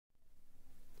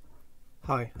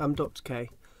Hi, I'm Dr. K,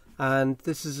 and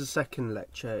this is the second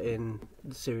lecture in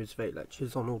the series of 8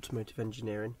 lectures on automotive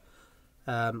engineering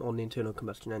on the internal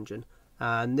combustion engine.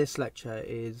 And this lecture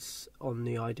is on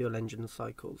the ideal engine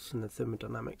cycles and the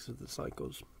thermodynamics of the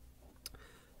cycles.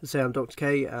 As I say, I'm Dr.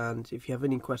 K, and if you have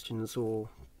any questions or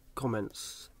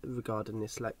comments regarding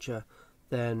this lecture,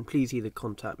 then please either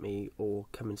contact me or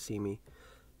come and see me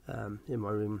in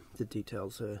my room. The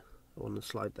details are on the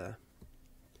slide there.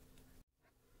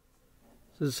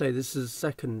 So as I say, this is the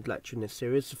second lecture in this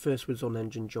series. The first was on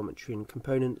engine geometry and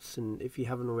components, and if you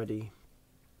haven't already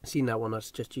seen that one, I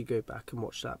suggest you go back and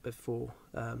watch that before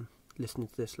listening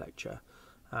to this lecture,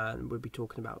 and we'll be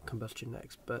talking about combustion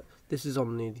next. But this is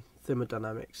on the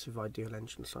thermodynamics of ideal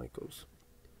engine cycles.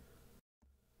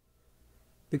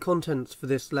 The contents for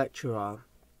this lecture are: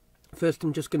 first,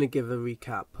 I'm just going to give a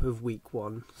recap of week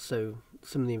 1, so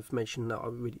some of the information that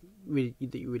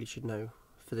you really should know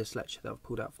for this lecture that I've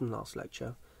pulled out from the last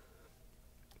lecture,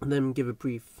 and then give a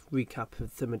brief recap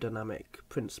of thermodynamic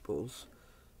principles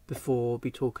before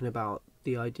be talking about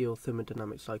the ideal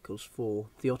thermodynamic cycles for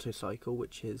the Otto cycle,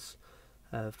 which is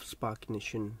a spark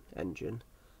ignition engine,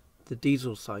 the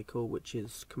diesel cycle, which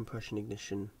is compression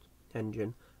ignition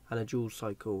engine, and a Joule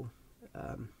cycle,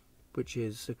 which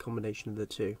is a combination of the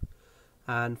two.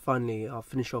 And finally, I'll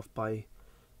finish off by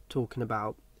talking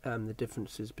about the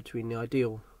differences between the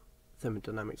ideal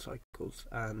thermodynamic cycles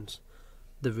and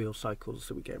the real cycles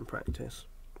that we get in practice.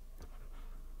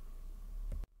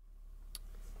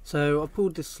 So I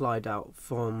pulled this slide out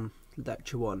from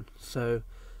lecture 1. So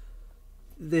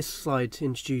this slide I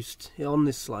introduced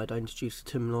the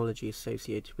terminology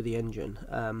associated with the engine.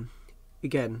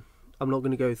 Again, I'm not going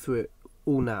to go through it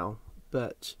all now,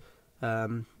 but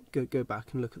go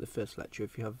back and look at the first lecture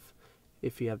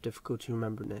if you have difficulty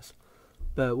remembering this.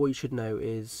 But what you should know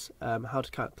is how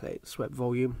to calculate the swept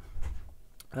volume,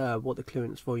 what the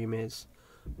clearance volume is,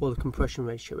 what the compression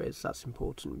ratio is. That's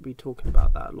important. We'll be talking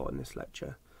about that a lot in this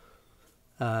lecture,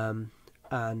 and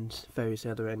various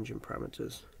other engine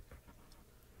parameters.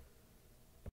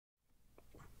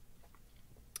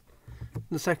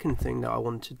 The second thing that I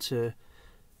wanted to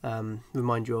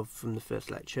remind you of from the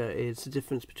first lecture is the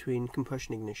difference between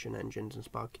compression ignition engines and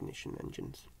spark ignition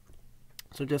engines.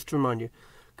 So just to remind you,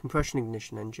 compression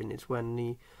ignition engine is when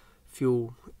the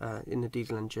fuel in the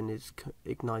diesel engine is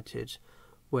ignited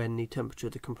when the temperature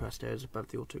of the compressed air is above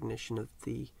the auto ignition of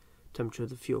the temperature of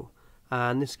the fuel,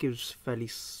 and this gives fairly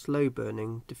slow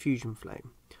burning diffusion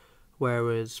flame.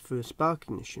 Whereas for a spark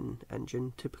ignition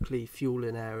engine, typically fuel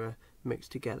and air are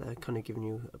mixed together, kind of giving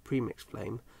you a premix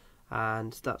flame,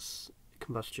 and that's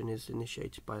combustion is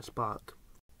initiated by a spark,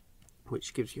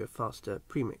 which gives you a faster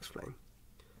premix flame.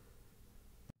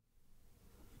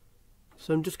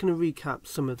 So I'm just going to recap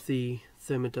some of the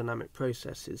thermodynamic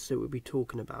processes that we'll be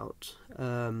talking about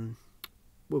when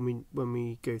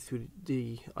we go through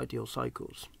the ideal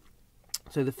cycles.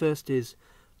 So the first is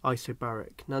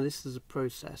isobaric. Now this is a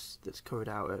process that's carried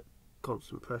out at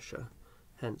constant pressure,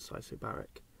 hence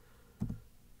isobaric.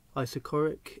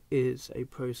 Isochoric is a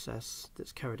process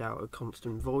that's carried out at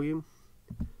constant volume.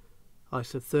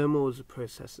 Isothermal is a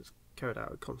process that's carried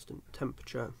out at constant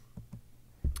temperature.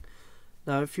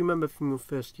 Now, if you remember from your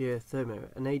first year thermo,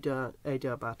 an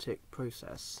adiabatic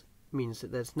process means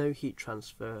that there's no heat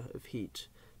transfer of heat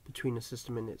between a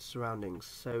system and its surroundings.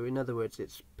 So, in other words,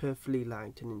 it's perfectly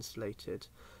lagged and insulated,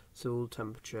 so all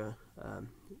temperature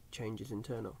change is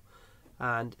internal,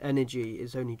 and energy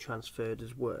is only transferred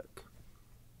as work.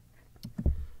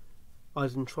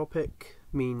 Isentropic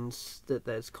means that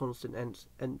there's constant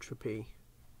entropy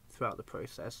throughout the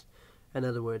process. In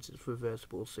other words, it's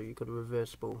reversible, so you've got a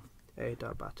reversible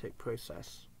adiabatic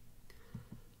process.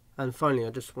 And finally, I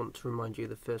just want to remind you of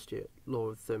the first year law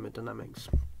of thermodynamics,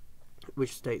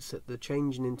 which states that the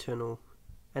change in internal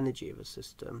energy of a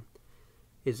system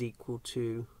is equal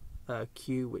to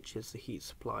Q, which is the heat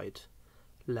supplied,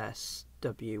 less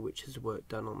W, which is the work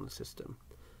done on the system.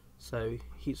 So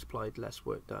heat supplied less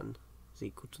work done is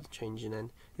equal to the change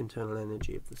in internal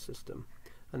energy of the system,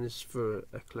 and this is for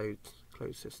a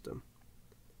closed system.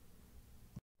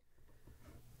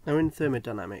 Now in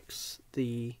thermodynamics,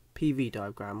 the PV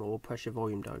diagram, or pressure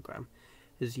volume diagram,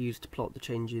 is used to plot the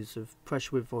changes of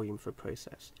pressure with volume for a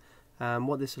process. And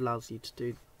what this allows you to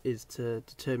do is to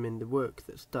determine the work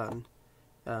that's done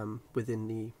within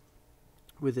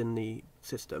the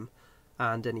system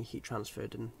and any heat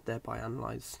transferred, and thereby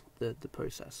analyse the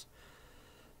process.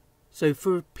 So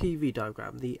for a PV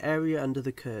diagram, the area under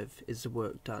the curve is the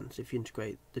work done. So if you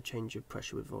integrate the change of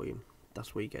pressure with volume,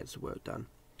 that's where you get the work done.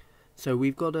 So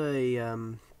we've got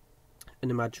an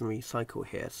imaginary cycle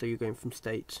here. So you're going from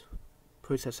state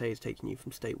process A is taking you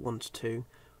from state 1 to 2,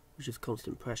 which is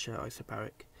constant pressure,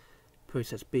 isobaric.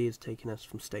 Process B is taking us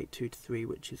from state 2 to 3,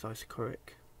 which is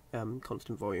isochoric,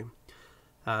 constant volume.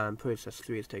 And process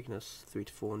 3 is taking us 3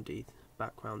 to 4, indeed,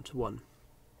 back round to 1.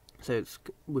 So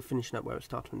we're finishing up where we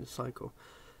started in the cycle.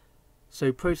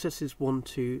 So processes 1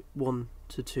 to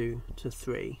 2 to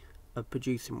 3 are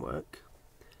producing work,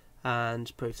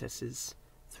 and processes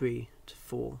 3 to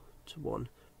 4 to 1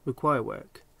 require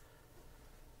work.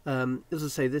 As I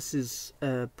say, this is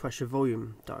a pressure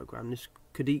volume diagram. This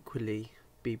could equally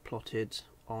be plotted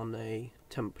on a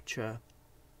temperature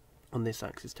on this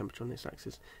axis,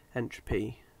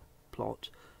 entropy plot,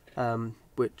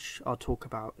 which I'll talk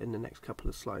about in the next couple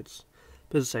of slides.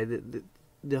 But as I say,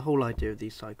 the whole idea of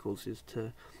these cycles is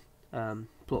to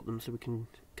plot them so we can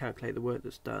calculate the work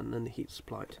that's done and the heat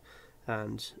supplied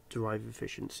and derive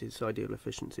efficiencies, ideal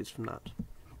efficiencies from that.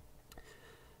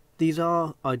 These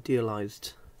are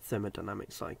idealized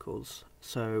thermodynamic cycles,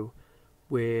 so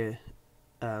we're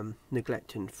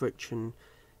neglecting friction,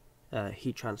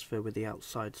 heat transfer with the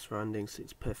outside surroundings,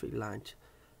 it's perfectly lagged,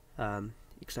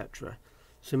 etc.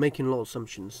 So making a lot of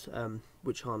assumptions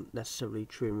which aren't necessarily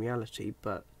true in reality,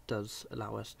 but does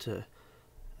allow us to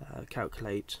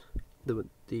calculate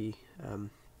the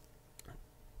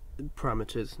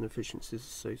parameters and efficiencies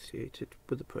associated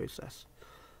with the process.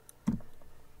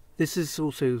 This is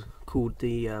also called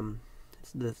the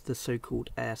so-called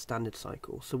air standard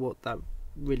cycle. So what that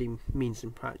really means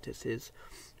in practice is,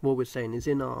 what we're saying is,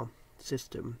 in our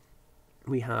system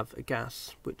we have a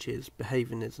gas which is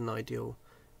behaving as an ideal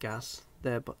gas,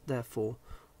 therefore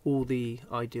all the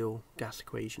ideal gas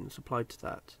equations applied to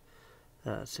that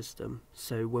system.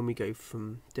 So when we go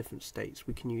from different states,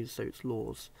 we can use those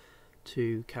laws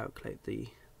to calculate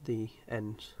the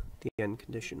end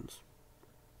conditions.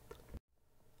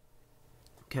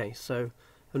 Okay, so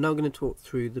I'm now going to talk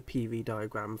through the PV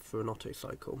diagram for an Otto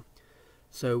cycle.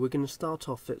 So we're going to start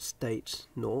off at state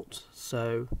 0.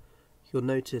 So you'll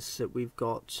notice that we've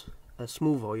got a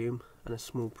small volume and a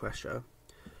small pressure.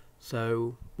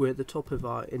 So we're at the top of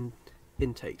our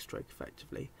intake stroke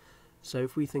effectively. So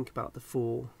if we think about the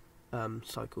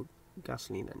 4-cycle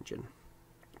gasoline engine,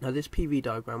 now this PV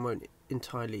diagram won't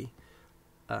entirely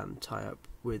tie up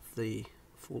with the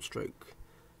 4-stroke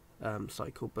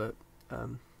cycle, but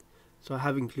so I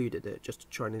have included it just to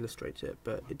try and illustrate it,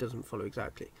 but it doesn't follow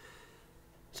exactly.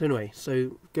 So anyway,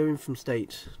 so going from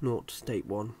state 0 to state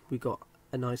 1, we got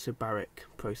an isobaric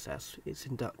process. It's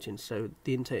inducting, so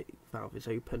the intake valve is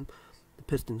open, the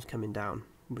piston's coming down,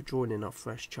 we're drawing in our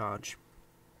fresh charge,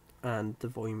 and the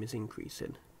volume is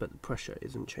increasing, but the pressure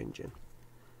isn't changing.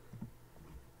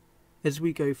 As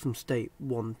we go from state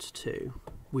 1 to 2,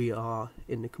 we are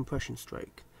in the compression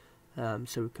stroke,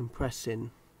 so we're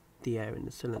compressing the air in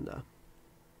the cylinder,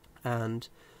 and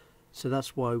so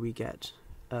that's why we get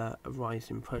a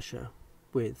rise in pressure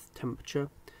with temperature.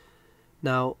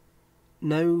 Now,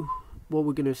 what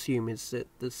we're going to assume is that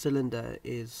the cylinder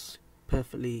is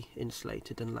perfectly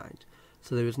insulated and lagged,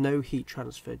 so there is no heat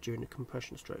transfer during the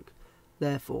compression stroke.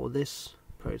 Therefore, this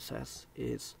process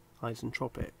is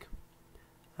isentropic,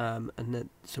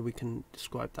 so we can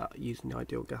describe that using the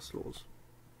ideal gas laws.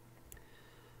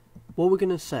 What we're going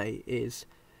to say is,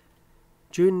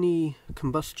 during the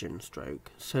combustion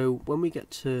stroke, so when we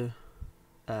get to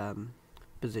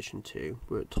position 2,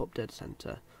 we're at top dead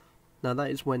center. Now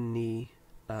that is when the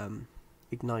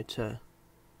igniter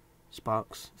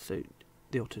sparks, so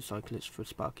the Otto cycle is for a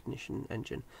spark ignition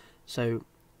engine. So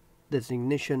there's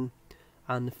ignition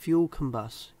and the fuel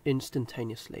combusts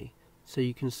instantaneously. So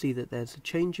you can see that there's a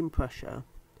change in pressure,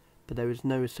 but there is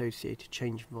no associated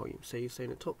change in volume. So you're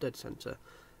saying at top dead center,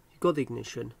 you've got the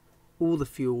ignition, all the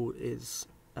fuel is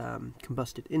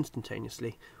combusted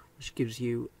instantaneously, which gives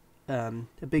you a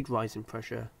big rise in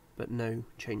pressure but no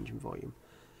change in volume.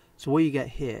 So what you get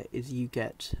here is you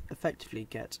effectively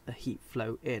get a heat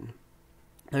flow in.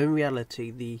 Now in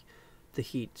reality the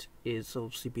heat is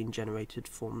obviously being generated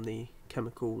from the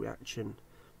chemical reaction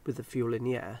with the fuel in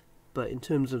the air, but in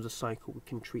terms of the cycle we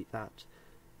can treat that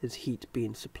as heat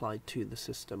being supplied to the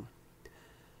system.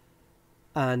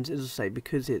 And as I say,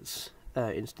 because it's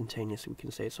instantaneous, we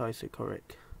can say it's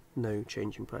isochoric, no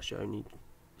change in pressure,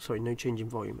 no change in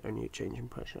volume, only a change in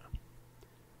pressure.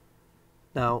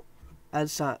 Now,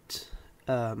 as that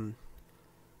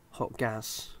hot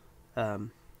gas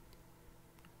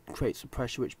creates a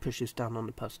pressure which pushes down on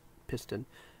the piston,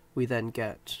 we then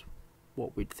get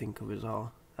what we'd think of as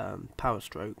our power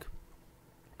stroke,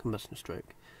 combustion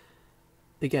stroke.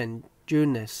 Again,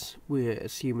 during this, we're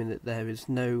assuming that there is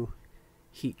no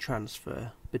heat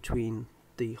transfer between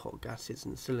the hot gases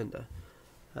in the cylinder,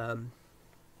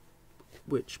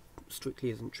 which strictly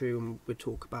isn't true, and we'll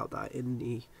talk about that in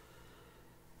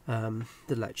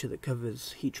the lecture that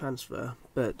covers heat transfer.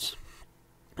 But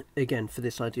again, for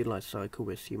this idealized cycle,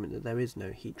 we're assuming that there is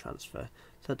no heat transfer,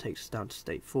 so that takes us down to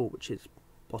state 4, which is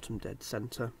bottom dead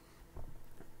center.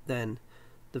 Then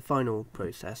the final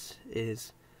process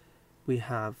is we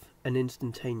have an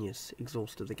instantaneous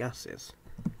exhaust of the gases.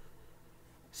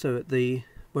 So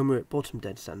when we're at bottom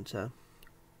dead center,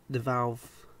 the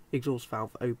exhaust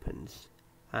valve opens,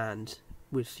 and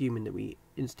we're assuming that we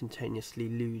instantaneously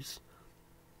lose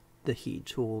the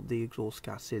heat, or the exhaust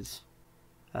gases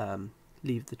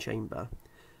leave the chamber.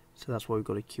 So that's why we've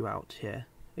got a Q out here.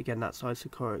 Again, that's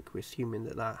isochoric. We're assuming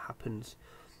that happens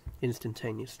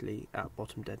instantaneously at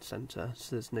bottom dead center,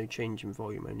 so there's no change in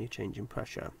volume, only a change in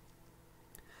pressure.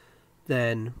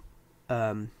 Then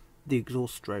the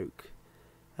exhaust stroke,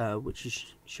 which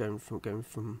is shown from going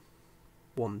from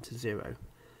 1 to 0.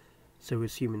 So we're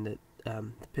assuming that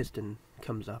the piston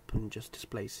comes up and just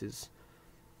displaces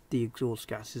the exhaust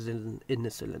gases in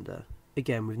the cylinder.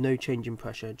 Again, with no change in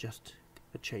pressure, just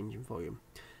a change in volume.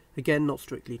 Again, not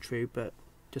strictly true, but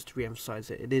just to re-emphasize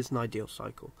it, it is an ideal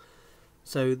cycle.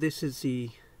 So this is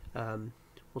the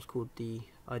what's called the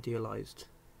idealized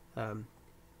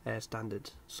air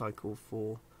standard cycle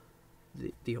for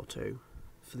the Otto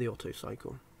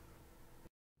cycle.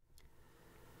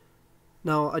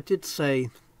 Now, I did say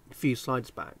a few slides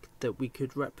back that we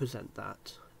could represent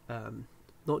that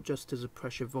not just as a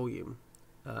pressure volume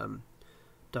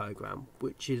diagram,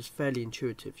 which is fairly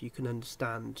intuitive. You can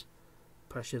understand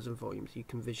pressures and volumes, you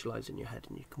can visualize in your head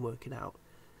and you can work it out.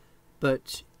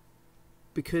 But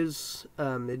because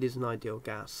it is an ideal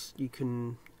gas, you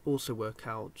can also work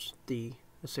out the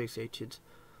associated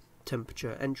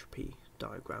temperature entropy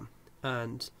diagram,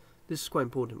 and this is quite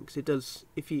important because it does,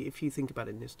 if you think about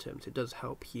it in these terms, it does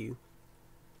help you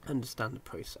understand the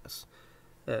process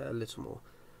a little more.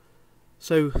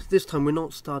 So this time we're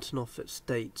not starting off at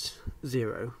state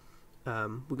 0,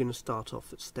 we're going to start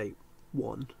off at state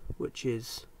 1, which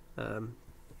is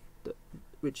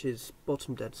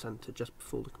bottom dead center, just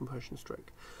before the compression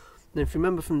stroke. Now, if you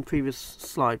remember from the previous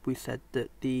slide, we said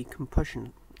that the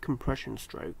compression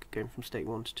stroke going from state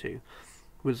 1 to 2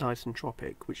 was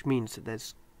isentropic, which means that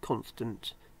there's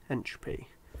constant entropy.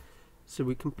 So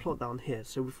we can plot that on here.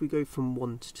 So if we go from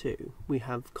 1 to 2, we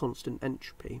have constant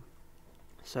entropy.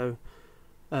 So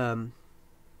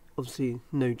obviously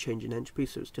no change in entropy,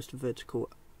 so it's just a vertical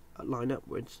line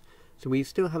upwards. So we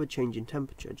still have a change in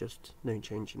temperature, just no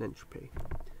change in entropy.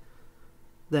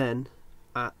 Then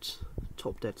at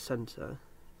top dead center,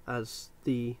 as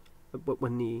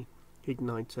when the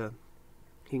igniter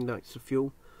ignites the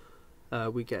fuel,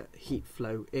 we get heat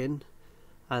flow in,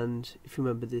 and if you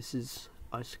remember, this is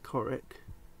isochoric,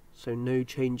 so no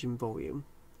change in volume.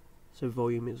 So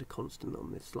volume is a constant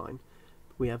on this line.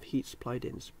 We have heat supplied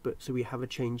in, so we have a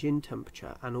change in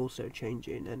temperature and also a change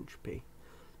in entropy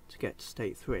to get to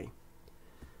state 3.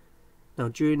 Now,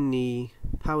 during the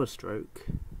power stroke,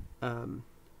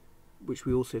 which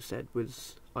we also said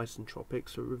was isentropic,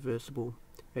 so a reversible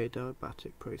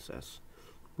adiabatic process,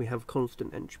 we have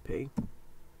constant entropy.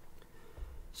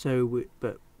 So,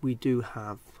 but we do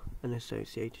have an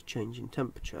associated change in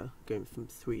temperature going from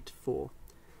 3 to 4.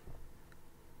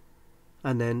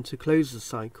 And then to close the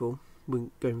cycle, we're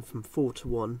going from 4 to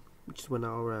 1, which is when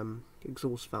our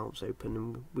exhaust valves open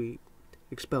and we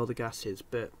expel the gases.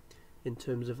 But in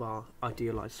terms of our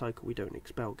idealized cycle, we don't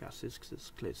expel gases because it's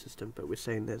a closed system, but we're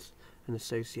saying there's an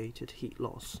associated heat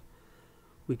loss.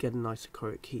 We get an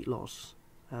isochoric heat loss,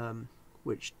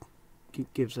 which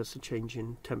gives us a change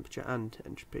in temperature and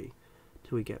entropy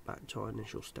till we get back to our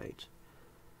initial state.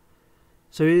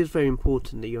 So it is very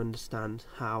important that you understand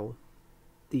how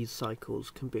these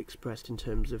cycles can be expressed in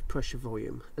terms of pressure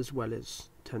volume as well as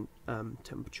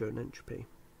temperature and entropy.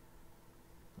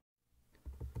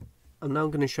 I'm now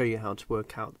going to show you how to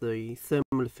work out the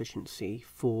thermal efficiency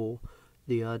for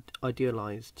the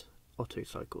idealized Otto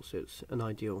cycle. So it's an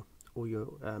ideal, or your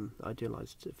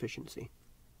idealized efficiency.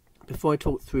 Before I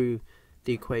talk through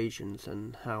the equations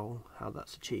and how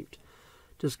that's achieved,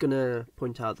 just going to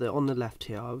point out that on the left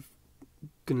here, I'm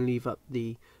going to leave up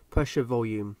the pressure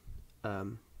volume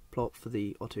plot for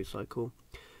the Otto cycle.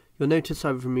 You'll notice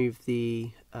I've removed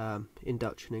the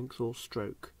induction and exhaust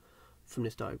stroke from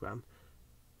this diagram.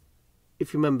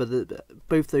 If you remember that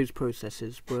both those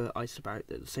processes were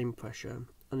isobaric at the same pressure,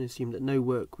 and assume that no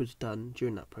work was done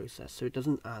during that process, so it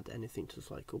doesn't add anything to the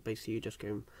cycle. Basically, you're just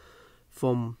going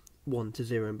from 1 to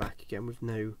 0 and back again with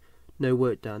no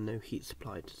work done, no heat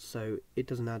supplied, so it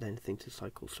doesn't add anything to the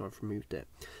cycle, so I've removed it.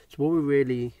 So what we're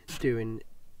really doing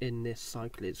in this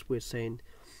cycle is we're saying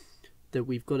that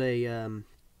we've got a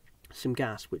some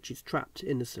gas which is trapped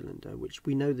in the cylinder, which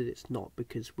we know that it's not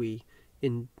because we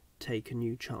intake a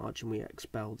new charge and we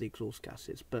expel the exhaust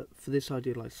gases. But for this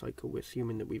idealized cycle, we're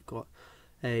assuming that we've got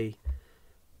a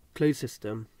closed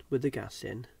system with the gas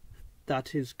in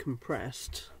that is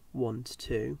compressed 1 to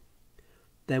 2.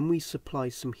 Then we supply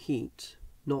some heat,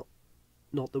 not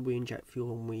that we inject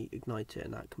fuel and we ignite it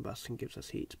and that combustion gives us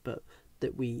heat, but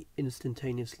that we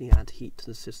instantaneously add heat to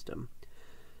the system.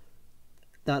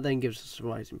 That then gives us a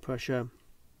rise in pressure,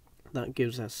 that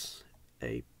gives us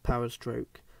a power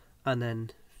stroke, and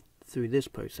then through this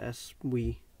process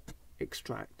we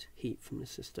extract heat from the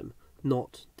system.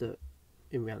 Not that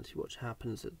in reality what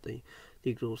happens that the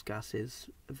exhaust gas is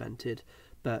vented,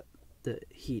 but the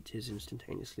heat is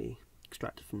instantaneously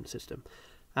extracted from the system.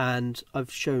 And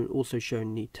I've also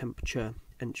shown the temperature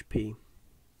entropy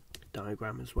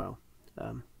diagram as well.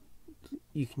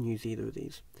 You can use either of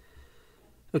these.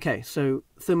 Okay, so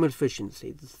thermal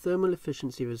efficiency. The thermal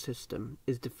efficiency of a system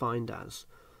is defined as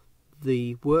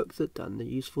the work that's done, the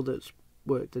useful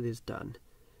work that is done,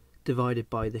 divided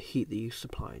by the heat that you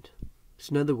supplied.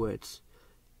 So in other words,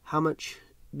 how much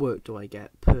work do I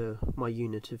get per my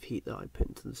unit of heat that I put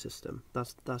into the system?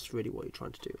 That's really what you're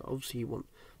trying to do. Obviously you want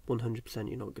 100%,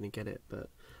 you're not going to get it, but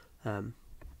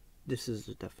this is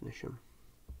the definition.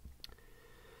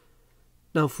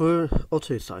 Now for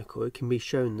Otto cycle, it can be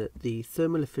shown that the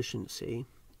thermal efficiency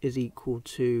is equal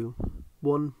to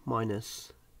 1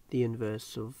 minus the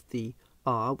inverse of the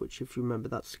R, which if you remember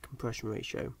that's the compression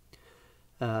ratio,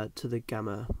 to the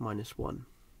gamma minus 1.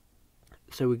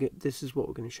 So this is what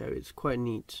we're going to show. It's quite a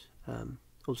neat,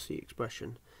 obviously,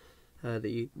 expression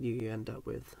that you end up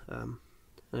with. And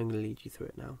I'm going to lead you through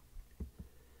it now.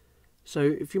 So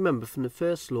if you remember from the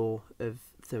first law of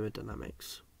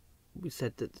thermodynamics, we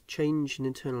said that the change in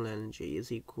internal energy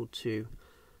is equal to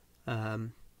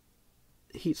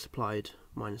heat supplied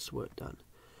minus the work done.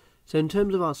 So in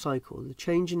terms of our cycle, the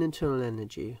change in internal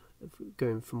energy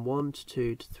going from 1 to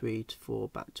 2 to 3 to 4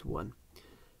 back to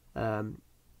 1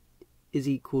 is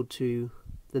equal to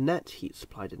the net heat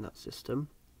supplied in that system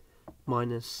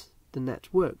minus the net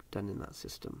work done in that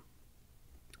system.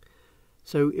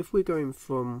 So if we're going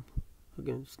from, we're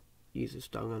going to use this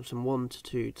diagram, from 1 to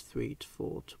 2 to 3 to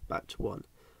 4 to back to 1,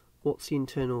 what's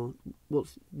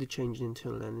the change in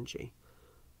internal energy?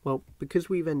 Well, because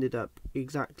we've ended up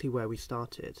exactly where we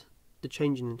started, the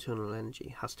change in internal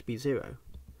energy has to be 0.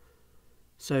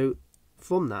 So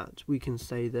from that we can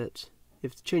say that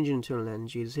if the change in internal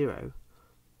energy is 0,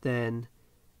 then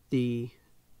the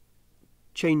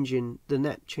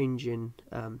net change in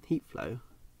heat flow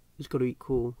has got to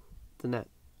equal the net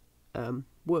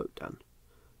work done.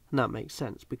 And that makes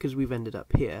sense because we've ended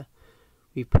up here,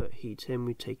 we've put heat in,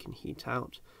 we've taken heat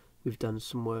out, we've done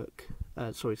some work,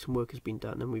 some work has been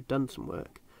done and we've done some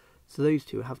work. So those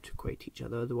two have to equate each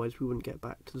other, otherwise we wouldn't get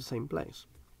back to the same place.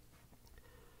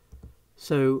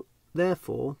 So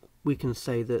therefore we can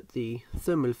say that the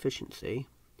thermal efficiency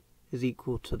is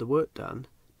equal to the work done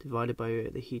divided by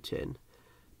the heat in,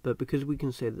 but because we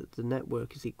can say that the net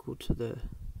work is equal to the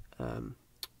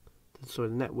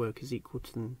net work is equal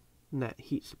to the net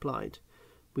heat supplied,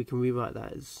 we can rewrite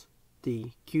that as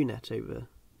the Q net over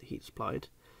the heat supplied,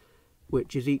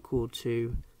 which is equal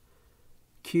to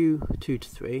Q 2 to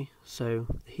 3, so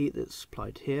the heat that's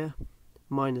supplied here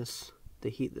minus the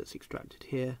heat that's extracted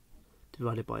here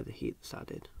divided by the heat that's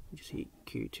added, which is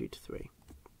Q 2 to 3.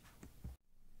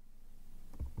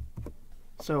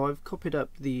 So I've copied up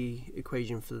the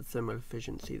equation for the thermal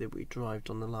efficiency that we derived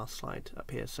on the last slide up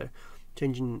here. So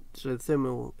the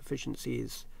thermal efficiency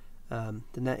is the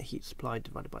net heat supplied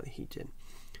divided by the heat in.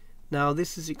 Now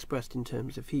this is expressed in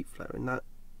terms of heat flow, and that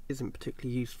isn't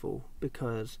particularly useful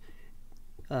because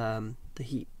the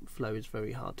heat flow is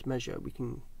very hard to measure. We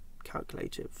can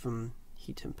calculate it from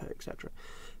heat input, etc.,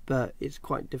 but it's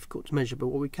quite difficult to measure. But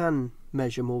what we can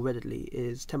measure more readily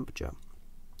is temperature.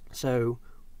 So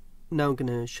now I'm going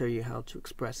to show you how to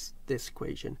express this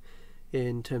equation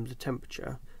in terms of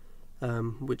temperature,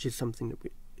 which is something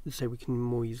that we can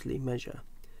more easily measure.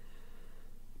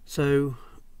 So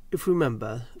if we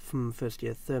remember from first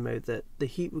year thermo that the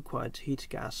heat required to heat a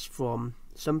gas from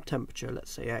some temperature,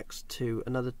 let's say X, to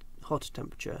another hotter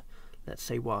temperature, let's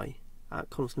say Y, at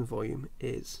constant volume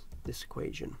is this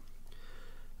equation.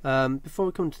 Before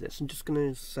we come to this, I'm just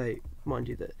going to remind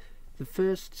you that the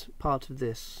first part of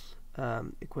this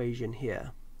equation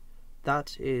here,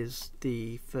 that is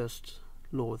the first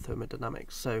law of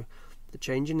thermodynamics. So the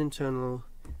change in internal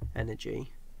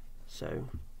energy, so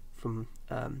from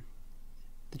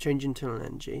the change in internal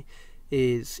energy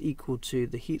is equal to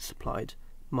the heat supplied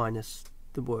minus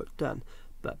the work done.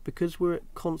 But because we're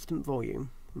at constant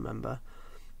volume, remember,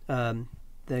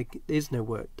 there is no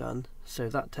work done, so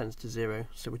that tends to 0,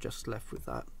 so we're just left with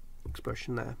that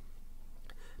expression there.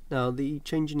 Now the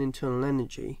change in internal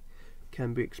energy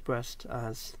can be expressed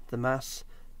as the mass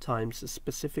times the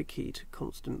specific heat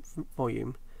constant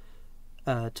volume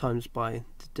times by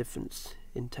the difference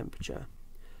in temperature.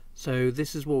 So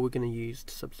this is what we're going to use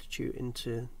to substitute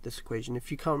into this equation.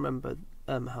 If you can't remember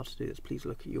how to do this, please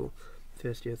look at your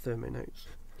first year thermo notes.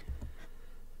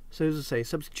 So as I say,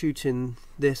 substituting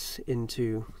this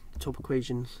into the top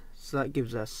equations, so that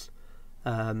gives us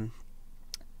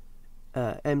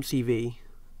MCV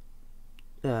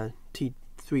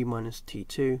T3 minus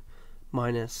T2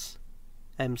 minus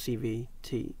MCV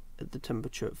T at the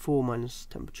temperature at 4 minus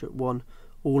temperature at 1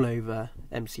 all over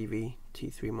MCV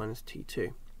T3 minus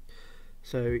T2.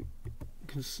 So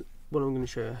what I'm going to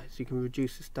show is you can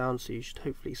reduce this down, so you should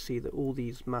hopefully see that all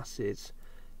these masses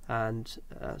and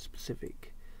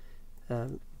specific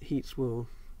heats will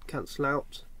cancel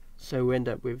out, so we end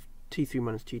up with T3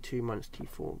 minus T2 minus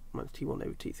T4 minus T1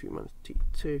 over T3 minus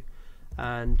T2,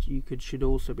 and you should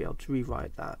also be able to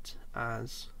rewrite that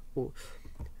as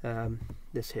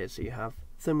this here. So you have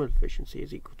thermal efficiency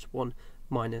is equal to 1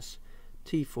 minus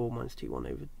T4 minus T1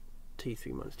 over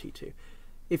T3 minus T2.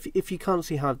 If you can't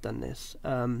see how I've done this,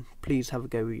 please have a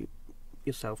go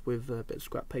yourself with a bit of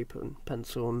scrap paper and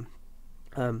pencil,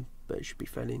 but it should be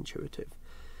fairly intuitive.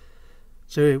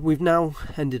 So we've now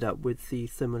ended up with the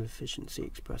thermal efficiency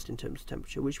expressed in terms of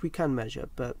temperature, which we can measure,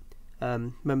 but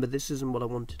remember, this isn't what I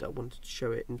wanted. I wanted to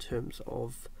show it in terms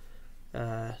of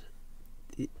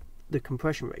the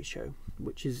compression ratio,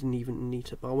 which is an even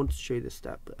neater, but I wanted to show you this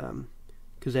step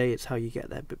because A, it's how you get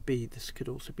there, but B, this could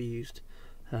also be used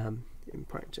in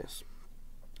practice.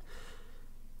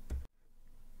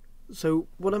 So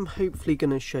what I'm hopefully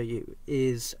going to show you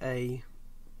is a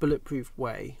bulletproof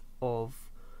way of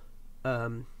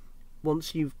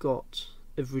once you've got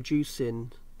of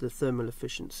reducing the thermal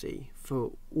efficiency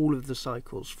for all of the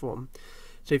cycles from,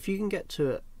 so if you can get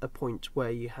to a point where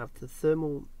you have the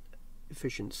thermal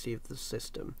efficiency of the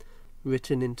system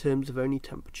written in terms of only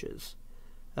temperatures,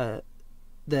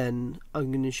 then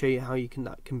I'm going to show you how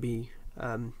that can be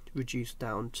reduced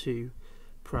down to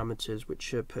parameters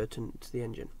which are pertinent to the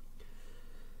engine.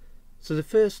 So the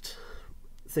first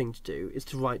thing to do is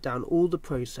to write down all the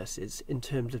processes in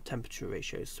terms of temperature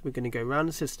ratios. We're going to go around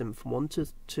the system from 1 to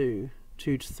 2,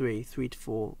 2 to 3, 3 to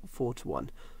 4, 4 to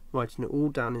 1, writing it all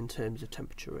down in terms of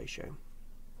temperature ratio.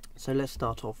 So let's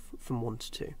start off from 1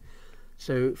 to 2.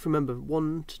 So remember,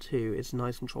 1 to 2 is an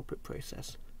isentropic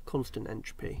process, constant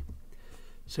entropy.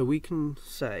 So we can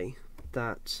say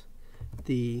that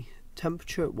the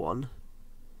temperature at 1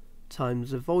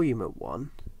 times the volume at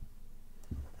 1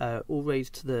 all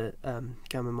raised to the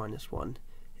gamma minus 1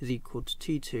 is equal to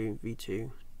T2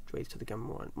 V2 raised to the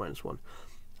gamma minus 1.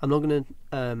 I'm not going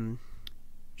to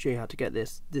show you how to get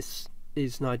this. This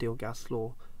is an ideal gas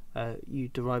law. You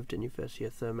derived it in your first year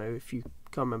thermo. If you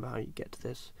can't remember how you get to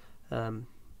this,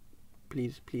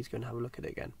 please go and have a look at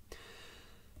it again.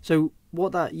 So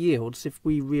what that yields, if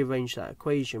we rearrange that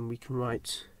equation, we can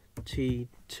write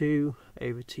T2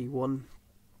 over T1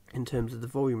 in terms of the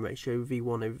volume ratio,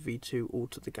 V1 over V2 all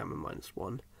to the gamma minus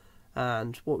 1.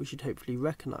 And what we should hopefully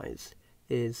recognise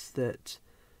is that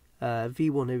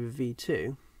V1 over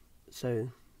V2, so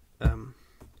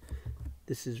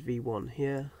this is V1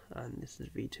 here and this is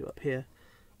V2 up here,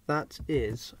 that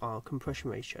is our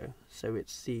compression ratio. So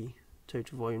it's the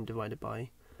total volume divided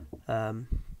by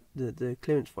the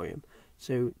clearance volume.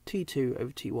 So T2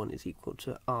 over T1 is equal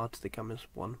to R to the gamma minus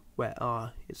 1, where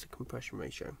R is the compression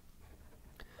ratio.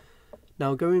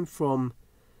 Now going from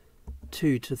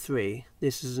 2 to 3,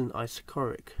 this is an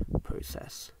isochoric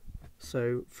process.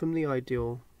 So from the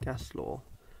ideal gas law,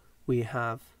 we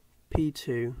have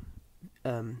P2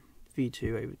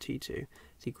 V2 over T2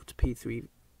 is equal to P3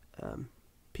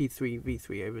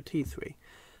 V3 over T3.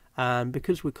 And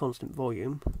because we're constant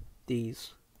volume,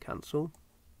 these cancel,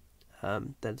 they're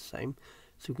the same.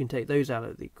 So we can take those out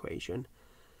of the equation,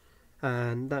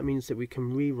 and that means that we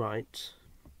can rewrite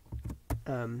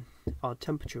our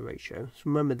temperature ratio. So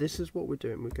remember, this is what we're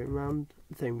doing. We're going around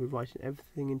the thing, we're writing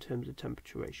everything in terms of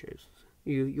temperature ratios.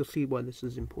 You'll see why this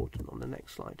is important on the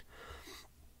next slide.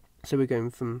 So we're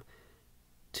going from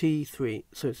T3,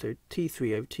 so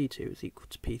T3 over T2 is equal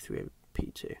to P3 over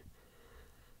P2.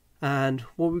 And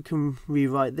what we can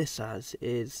rewrite this as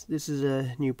is, this is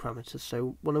a new parameter,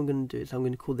 so what I'm going to do is I'm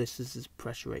going to call this as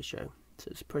pressure ratio. So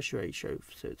it's pressure ratio,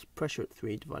 so it's pressure at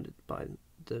 3 divided by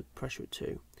the pressure at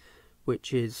 2,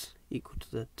 which is equal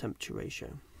to the temperature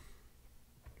ratio.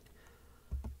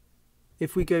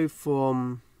 If we go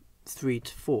from 3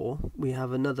 to 4, we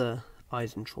have another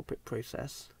isentropic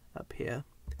process up here.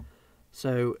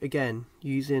 So again,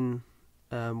 using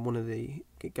one of the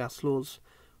gas laws,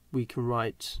 we can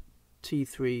write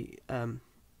T4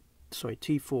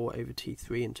 over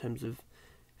T3 in terms of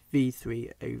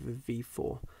V3 over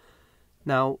V4.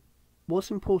 Now,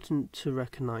 what's important to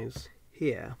recognise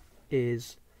here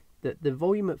is that the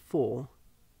volume at 4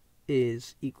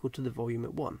 is equal to the volume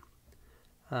at 1,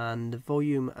 and the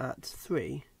volume at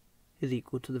 3 is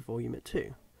equal to the volume at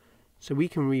 2. So we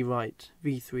can rewrite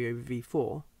V3 over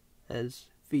V4 as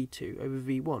V2 over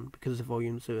V1 because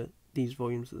these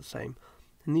volumes are the same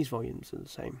and these volumes are the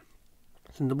same.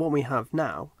 So what we have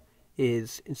now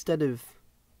is, instead of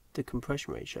the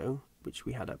compression ratio, which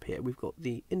we had up here, we've got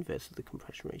the inverse of the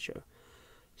compression ratio.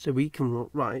 So we can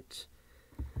write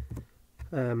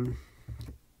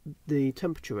the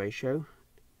temperature ratio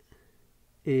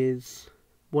is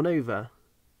 1 over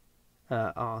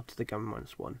R to the gamma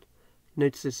minus 1.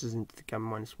 Notice this isn't to the gamma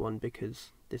minus 1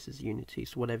 because this is unity,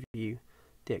 so whatever the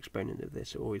exponent of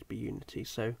this, it will always be unity,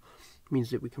 so it means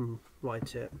that we can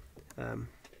write it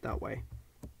that way.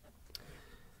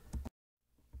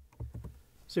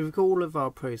 So we've got all of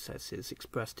our processes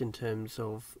expressed in terms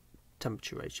of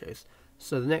temperature ratios.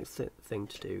 So the next thing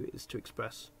to do is to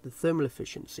express the thermal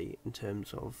efficiency in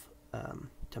terms of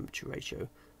temperature ratio,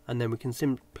 and then we can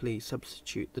simply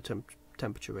substitute the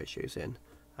temperature ratios in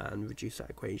and reduce that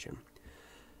equation.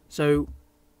 So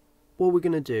what we're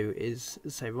going to do is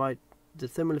say, write the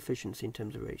thermal efficiency in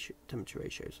terms of temperature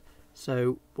ratios.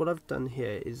 So what I've done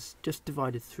here is just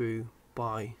divided through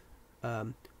by,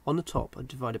 on the top I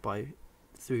divided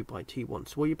through by T1.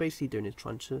 So what you're basically doing is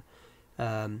trying to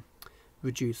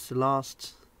reduce the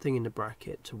last thing in the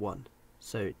bracket to 1.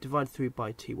 So divide through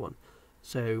by T1.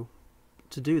 So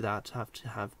to do that, I have to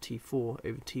have T4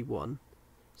 over T1.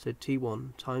 So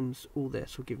T1 times all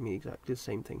this will give me exactly the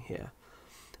same thing here.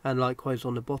 And likewise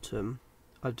on the bottom,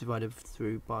 I've divided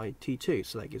through by T2.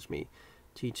 So that gives me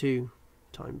T2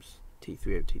 times T3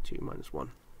 over T2 minus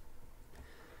 1.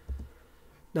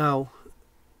 Now,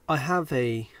 I have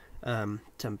a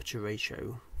temperature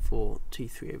ratio for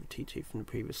T3 over T2 from the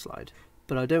previous slide,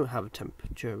 but I don't have a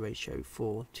temperature ratio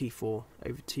for T4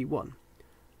 over T1,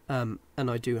 and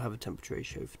I do have a temperature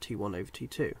ratio for T1 over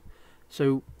T2.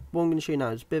 So what I'm going to show you now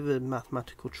is a bit of a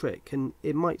mathematical trick, and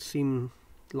it might seem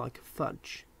like a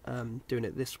fudge doing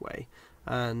it this way,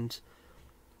 and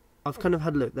I've kind of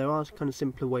had a look. There are kind of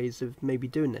simpler ways of maybe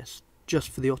doing this just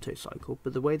for the Otto cycle,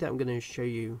 but the way that I'm going to show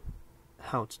you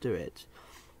how to do it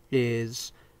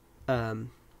is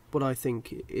what I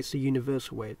think it's a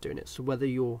universal way of doing it. So whether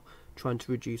you're trying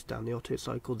to reduce down the Otto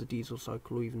cycle, the diesel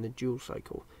cycle, or even the Joule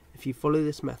cycle, if you follow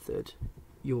this method,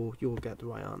 you'll get the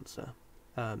right answer.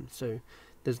 So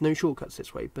there's no shortcuts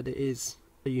this way, but it is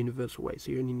a universal way,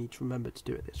 so you only need to remember to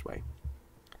do it this way.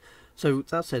 So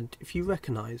that said, if you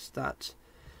recognise that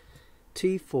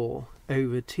T4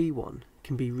 over T1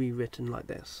 can be rewritten like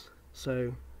this,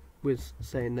 so we're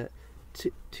saying that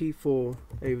T4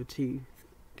 over T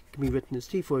can be written as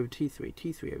T4 over T3,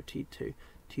 T3 over T2,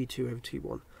 T2 over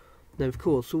T1. Now of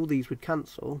course all these would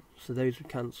cancel, so those would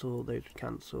cancel, those would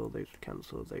cancel, those would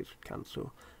cancel, those would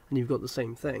cancel, and you've got the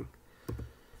same thing.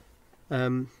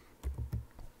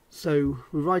 So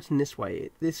we're writing this way.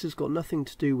 This has got nothing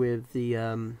to do with the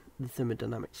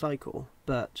thermodynamic cycle,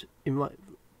 but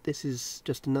this is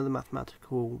just another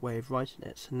mathematical way of writing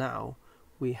it. So now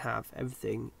we have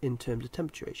everything in terms of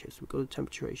temperature ratios. So we've got a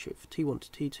temperature ratio for T1 to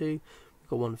T2, we've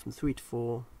got one from 3 to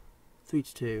 4, 3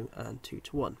 to 2, and 2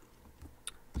 to 1.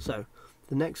 So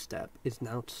the next step is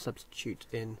now to substitute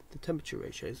in the temperature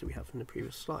ratios that we have from the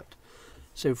previous slide.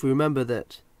 So if we remember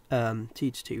that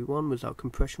T to T1 was our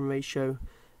compression ratio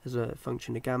as a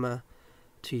function of gamma,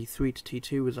 T3 to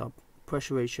T2 was our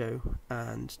pressure ratio,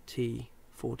 and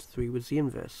T4 to 3 was the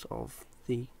inverse of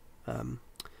the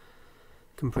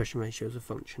compression ratio as a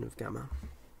function of gamma.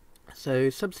 So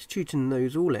substituting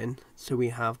those all in, so we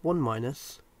have 1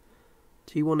 minus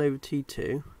T1 over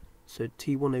T2, so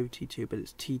T1 over T2, but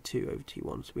it's T2 over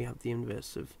T1, so we have the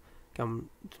inverse of gamma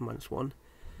to minus 1,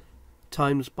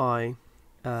 times by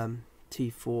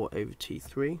T4 over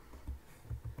T3,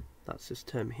 that's this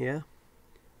term here,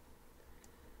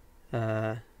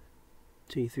 T3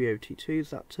 over T2 is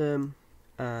that term,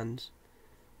 and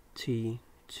T2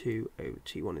 over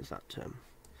T1 is that term.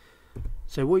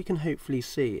 So what you can hopefully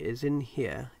see is in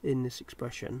here, in this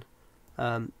expression,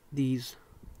 these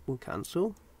will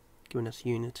cancel, giving us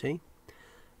unity,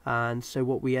 and so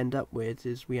what we end up with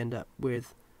is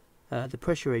the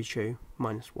pressure ratio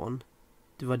minus 1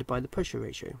 divided by the pressure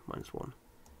ratio minus 1.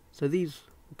 So these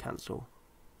will cancel,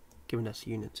 giving us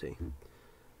unity.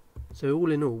 So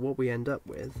all in all, what we end up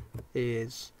with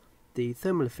is the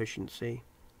thermal efficiency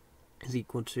is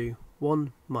equal to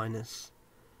 1 minus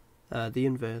the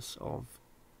inverse of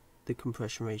the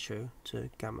compression ratio to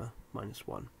gamma minus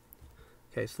 1.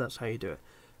 Okay, so that's how you do it.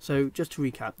 So just to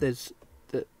recap, there's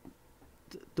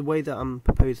the way that I'm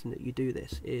proposing that you do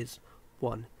this is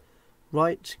 1.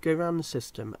 Go around the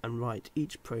system and write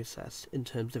each process in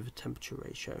terms of a temperature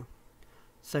ratio.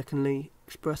 Secondly,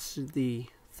 express the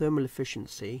thermal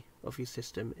efficiency of your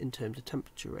system in terms of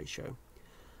temperature ratio.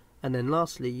 And then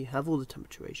lastly, you have all the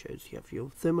temperature ratios. You have your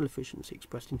thermal efficiency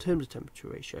expressed in terms of temperature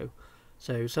ratio.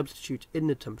 So substitute in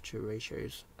the temperature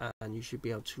ratios and you should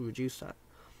be able to reduce that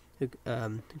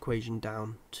equation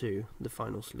down to the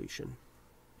final solution.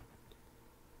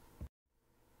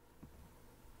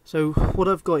 So what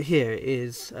I've got here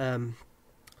is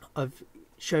I've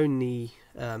shown the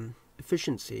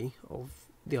efficiency of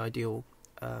the ideal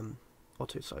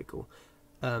Otto cycle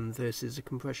versus a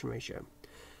compression ratio.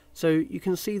 So you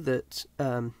can see that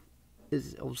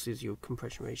obviously as your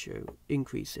compression ratio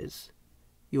increases,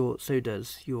 so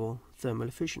does your thermal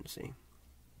efficiency.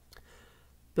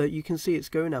 But you can see it's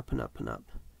going up and up and up,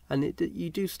 and you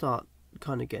do start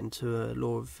kind of getting to a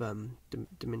law of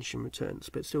diminishing returns,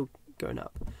 but it's still going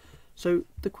up. So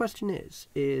the question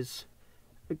is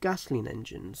gasoline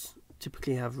engines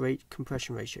typically have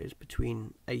compression ratios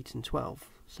between 8 and 12,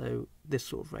 so this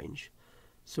sort of range.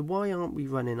 So why aren't we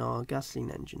running our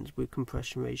gasoline engines with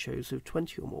compression ratios of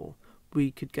 20 or more?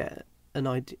 We could get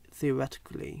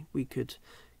theoretically we could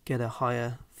get a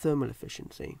higher thermal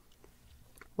efficiency.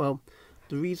 Well,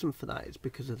 the reason for that is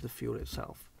because of the fuel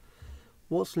itself.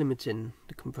 What's limiting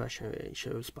the compression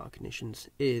ratio of spark ignitions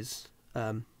is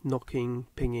knocking,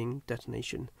 pinging,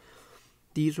 detonation.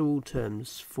 These are all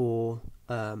terms for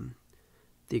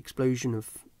the explosion of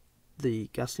the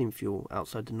gasoline fuel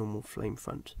outside the normal flame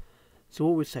front. So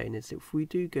what we're saying is that if we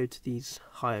do go to these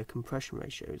higher compression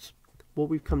ratios, what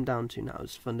we've come down to now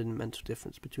is fundamental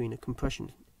difference between a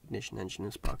compression ignition engine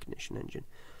and a spark ignition engine.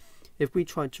 If we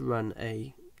tried to run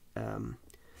a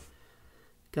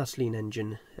gasoline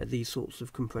engine at these sorts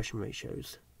of compression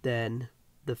ratios, then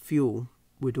the fuel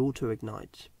would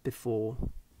auto-ignite before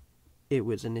it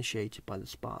was initiated by the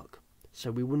spark.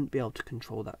 So we wouldn't be able to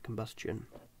control that combustion,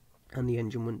 and the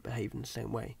engine wouldn't behave in the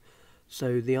same way.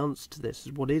 So the answer to this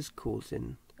is what is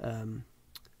causing,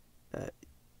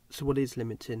 what is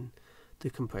limiting the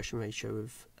compression ratio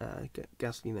of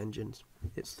gasoline engines?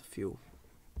 It's the fuel.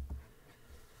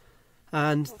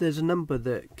 And there's a number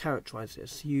that characterise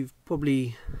this. You've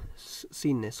probably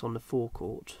seen this on the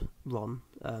forecourt, RON.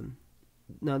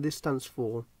 Now this stands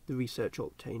for the research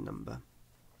octane number.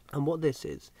 And what this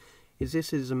is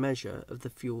this is a measure of the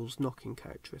fuel's knocking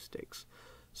characteristics.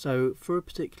 So for a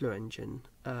particular engine,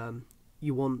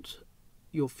 you want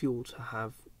your fuel to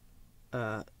have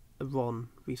a RON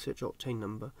research octane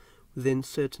number within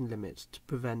certain limits to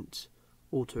prevent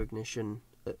auto ignition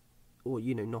or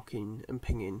knocking and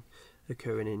pinging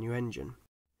occurring in your engine.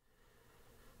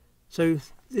 So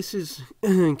this is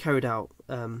carried out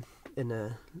in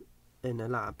a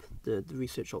lab. The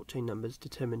research octane number is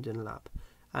determined in a lab,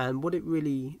 and what it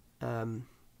really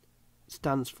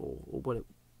stands for, or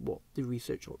what the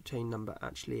research octane number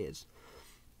actually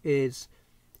is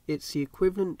it's the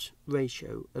equivalent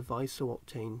ratio of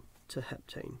isooctane to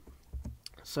heptane.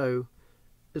 So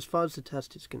as far as the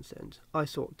test is concerned,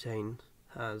 isooctane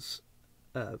has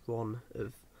a RON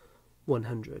of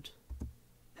 100,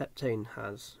 heptane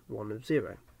has RON of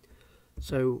 0.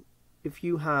 So if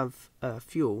you have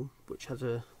fuel which has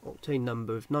a octane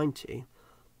number of 90,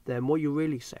 then what you're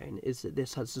really saying is that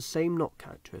this has the same knock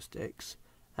characteristics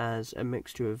as a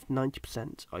mixture of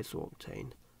 90%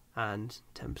 isooctane and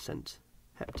 10%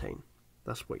 heptane.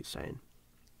 That's what you're saying.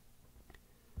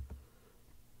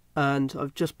 And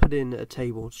I've just put in a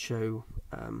table to show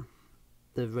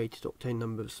the rated octane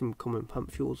number of some common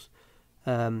pump fuels.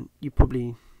 You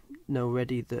probably know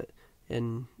already that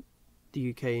in the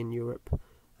UK and Europe,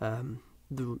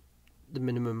 the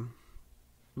minimum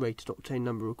rated octane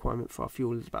number requirement for our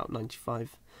fuel is about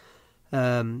 95.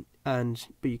 But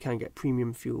you can get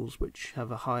premium fuels which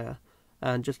have a higher.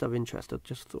 And just out of interest, I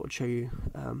just thought I'd show you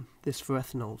this for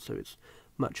ethanol. So it's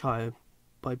much higher.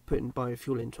 By putting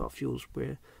biofuel into our fuels,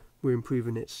 we're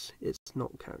improving its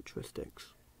knock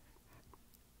characteristics.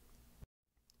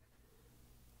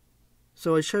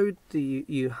 So I showed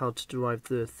you how to derive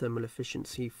the thermal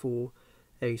efficiency for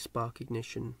a spark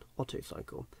ignition Otto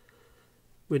cycle.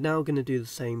 We're now going to do the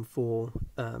same for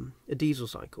a diesel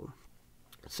cycle.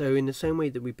 So in the same way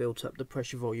that we built up the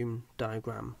pressure volume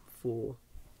diagram for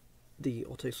the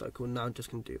Otto cycle, now I'm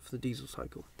just going to do it for the diesel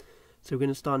cycle. So we're going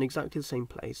to start in exactly the same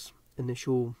place.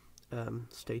 Initial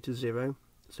state is 0,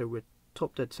 so we're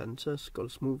top dead centre, it's got a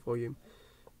small volume,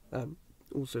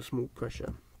 also small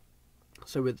pressure.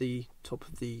 So we're at the top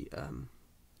of the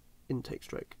intake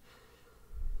stroke.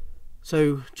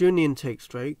 So during the intake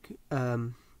stroke,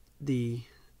 the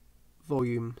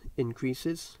volume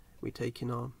increases. We take in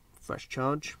our fresh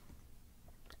charge,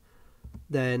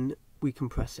 then we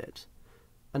compress it,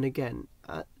 and again,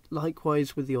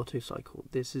 likewise with the Otto cycle,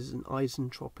 this is an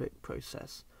isentropic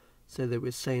process. So they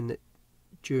were saying that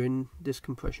during this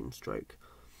compression stroke,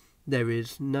 there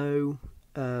is no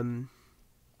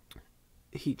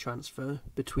heat transfer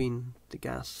between the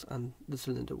gas and the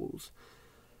cylinder walls.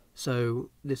 So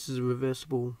this is a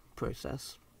reversible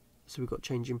process. So we've got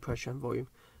change in pressure and volume.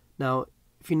 Now,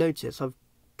 if you notice, I've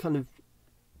kind of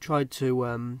tried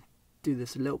to do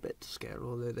this a little bit to scale,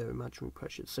 although they're imaginary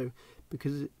pressures. So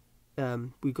because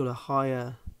we've got a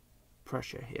higher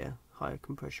pressure here, higher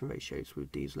compression ratios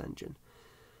with diesel engine,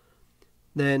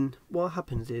 then what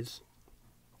happens is,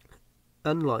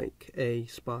 unlike a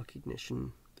spark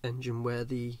ignition engine where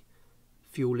the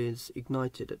fuel is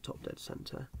ignited at top dead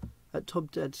centre, at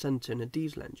top dead centre in a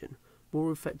diesel engine, what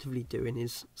we're effectively doing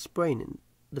is spraying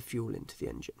the fuel into the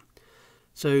engine.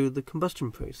 So the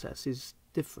combustion process is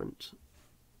different.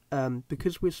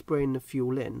 Because we're spraying the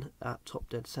fuel in at top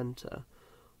dead centre,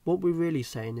 what we're really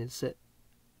saying is that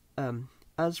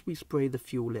as we spray the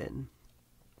fuel in,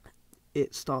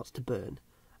 it starts to burn,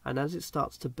 and as it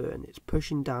starts to burn, it's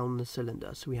pushing down the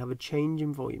cylinder, so we have a change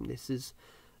in volume. This is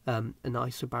an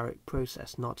isobaric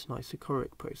process, not an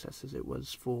isochoric process as it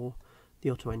was for the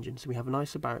Otto engine. So we have an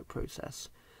isobaric process,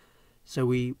 so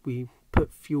we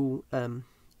put fuel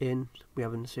in, we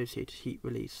have an associated heat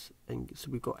release, and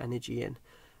so we've got energy in.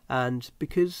 And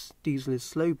because diesel is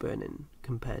slow burning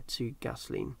compared to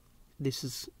gasoline, this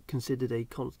is considered a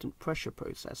constant pressure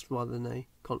process rather than a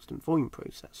constant volume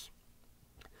process.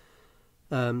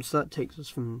 So that takes us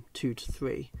from 2 to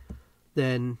 3.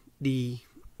 Then the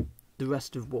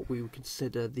rest of what we would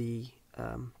consider the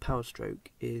power stroke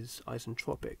is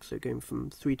isentropic. So going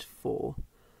from 3 to 4,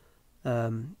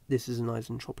 this is an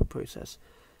isentropic process.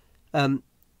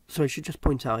 So I should just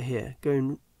point out here,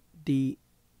 the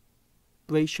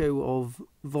ratio of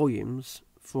volumes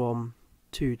from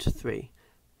 2 to 3.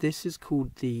 This is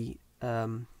called the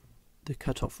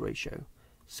cutoff ratio.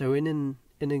 So in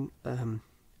a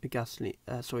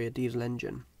diesel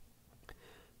engine,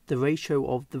 the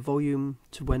ratio of the volume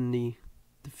to when the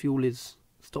fuel is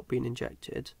stopped being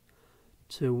injected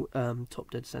to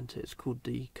top dead centre is called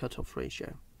the cutoff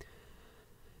ratio.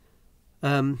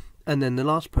 And then the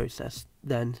last process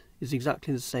then is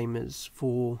exactly the same as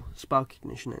for spark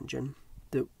ignition engine,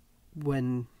 that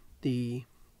when the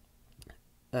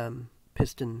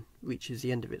piston reaches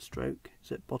the end of its stroke,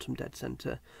 it's at bottom dead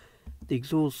centre, the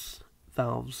exhaust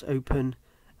valves open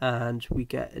and we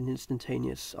get an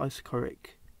instantaneous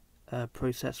isochoric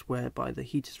process whereby the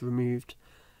heat is removed,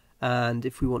 and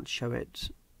if we want to show it,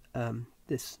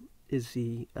 this is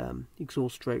the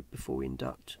exhaust stroke before we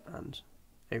induct and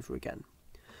over again.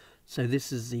 So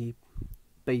this is the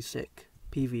basic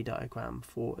PV diagram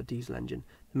for a diesel engine.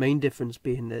 The main difference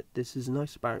being that this is an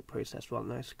isobaric process rather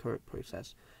than an isochoric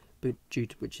process, but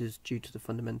which is due to the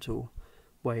fundamental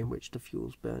way in which the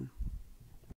fuels burn.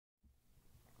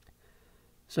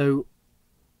 So,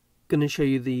 going to show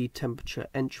you the temperature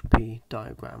entropy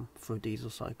diagram for a diesel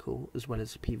cycle as well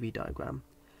as a PV diagram.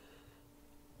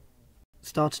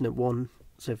 Starting at 1,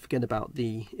 so forget about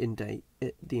the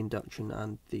induction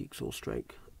and the exhaust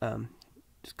stroke.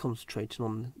 Just concentrating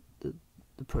on the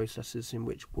processes in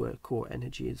which work or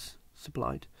energy is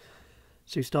supplied.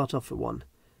 So we start off at 1.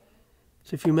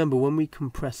 So if you remember, when we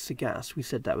compress the gas, we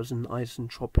said that was an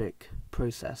isentropic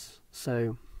process.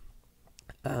 So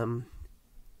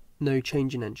no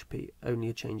change in entropy, only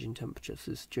a change in temperature.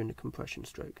 So this is during a compression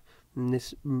stroke. And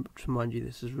this, to remind you,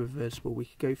 this is reversible. We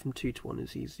could go from 2 to 1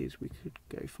 as easily as we could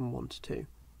go from 1 to 2.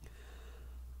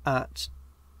 At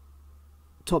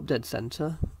top dead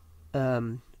centre,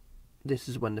 this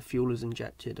is when the fuel is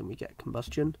injected and we get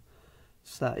combustion.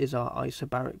 So that is our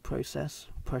isobaric process.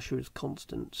 Pressure is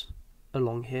constant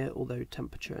along here, although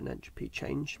temperature and entropy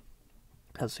change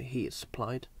as the heat is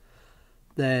supplied.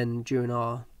 Then during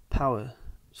our power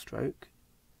stroke,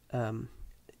 as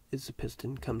the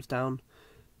piston comes down,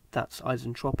 that's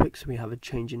isentropic, so we have a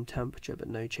change in temperature but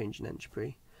no change in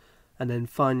entropy. And then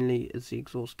finally, as the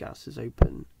exhaust gas is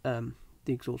open,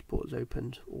 the exhaust port is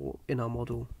opened, or in our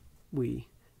model we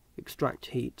extract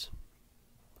heat,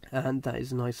 and that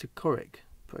is an isochoric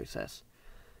process,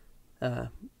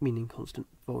 meaning constant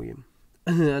volume.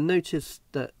 And notice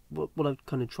that what I've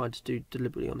kind of tried to do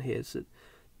deliberately on here is that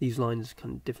these lines are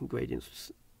kind of different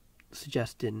gradients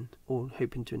suggesting or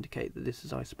hoping to indicate that this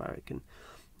is isobaric and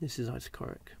this is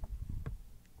isochoric.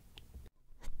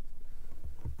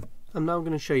 I'm now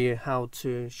going to show you how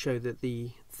to show that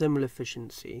the thermal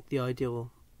efficiency, the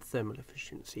ideal thermal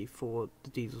efficiency for the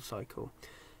diesel cycle,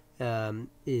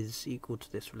 is equal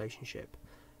to this relationship.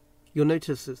 You'll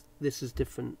notice that this is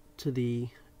different to the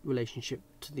relationship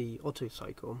to the Otto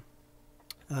cycle,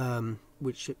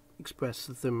 which express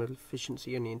the thermal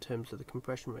efficiency only in terms of the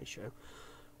compression ratio,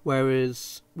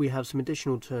 whereas we have some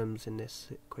additional terms in this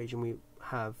equation. We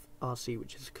have RC,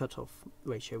 which is a cutoff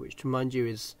ratio, which, to remind you,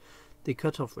 is the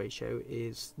cutoff ratio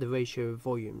is the ratio of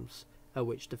volumes at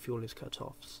which the fuel is cut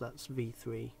off, so that's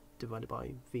V3 divided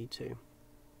by V2.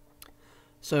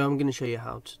 So I'm going to show you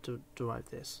how to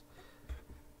derive this.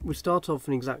 We start off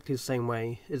in exactly the same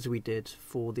way as we did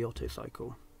for the Otto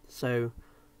cycle. So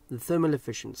the thermal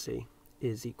efficiency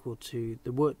is equal to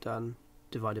the work done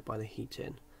divided by the heat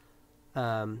in,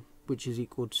 which is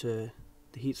equal to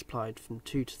the heat supplied from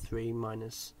 2 to 3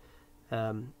 minus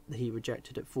the heat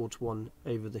rejected at 4 to 1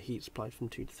 over the heat supplied from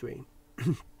 2 to 3.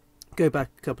 Go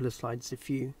back a couple of slides if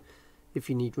you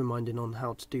need reminding on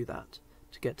how to do that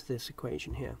to get to this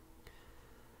equation here.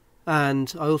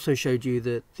 And I also showed you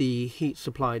that the heat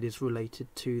supplied is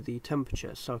related to the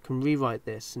temperature, so I can rewrite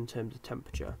this in terms of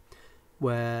temperature,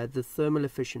 where the thermal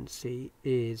efficiency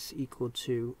is equal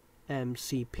to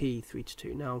mCp 3 to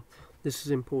 2. Now this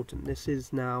is important. This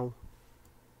is now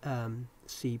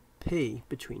Cp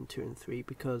between 2 and 3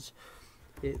 because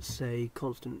it's a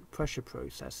constant pressure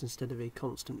process instead of a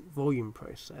constant volume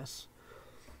process,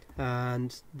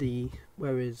 and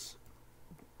whereas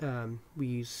we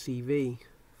use Cv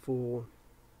for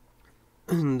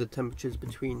the temperatures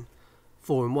between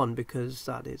 4 and 1 because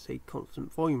that is a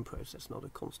constant volume process, not a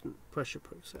constant pressure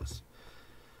process.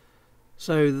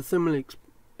 So the thermal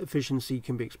efficiency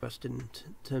can be expressed in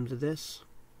terms of this.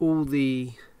 All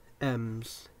the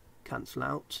m's cancel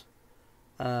out,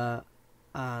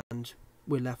 and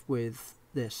we're left with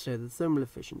this. So the thermal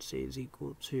efficiency is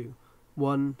equal to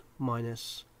 1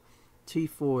 minus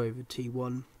T4 over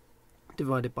T1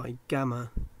 divided by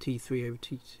gamma T3 over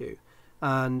T2,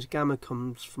 and gamma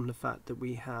comes from the fact that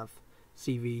we have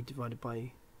CV divided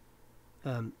by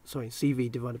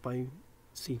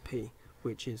Cp,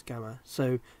 which is gamma.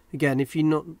 So again, if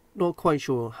you're not quite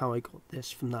sure how I got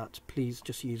this from that, please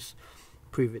just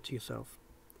prove it to yourself.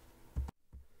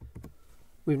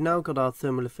 We've now got our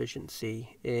thermal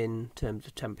efficiency in terms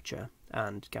of temperature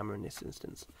and gamma in this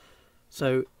instance.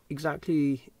 So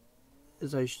exactly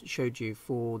as I showed you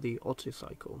for the Otto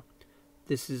cycle,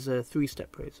 this is a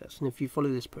 3-step process, and if you follow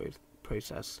this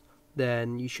process,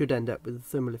 then you should end up with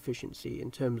thermal efficiency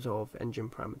in terms of engine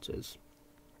parameters,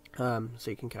 so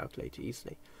you can calculate it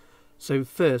easily. So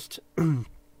first,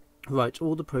 write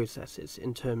all the processes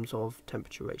in terms of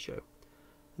temperature ratio.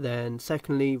 Then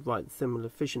secondly, write the thermal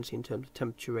efficiency in terms of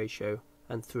temperature ratio,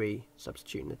 and 3,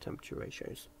 substituting the temperature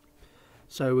ratios.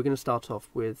 So we're going to start off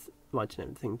with writing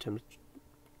everything in terms of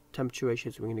temperature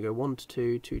ratios. We're going to go 1 to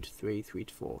 2, 2 to 3, 3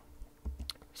 to 4.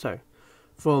 So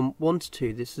from 1 to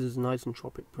 2, this is an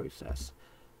isentropic process.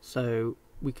 So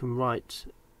we can write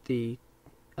the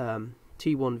T1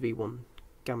 V1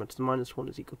 gamma to the minus 1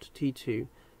 is equal to T2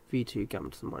 V2 gamma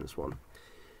to the minus 1.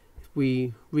 If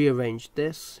we rearrange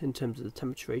this in terms of the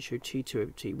temperature ratio T2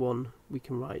 over T1, we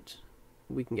can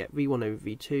get V1 over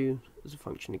V2 as a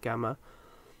function of gamma,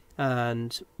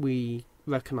 and we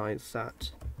recognise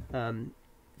that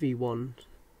V1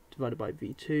 divided by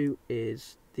V2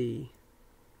 is the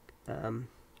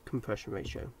compression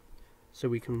ratio. So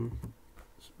we can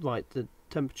write the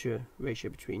temperature ratio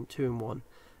between 2 and 1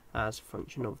 as a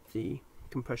function of the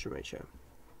compression ratio.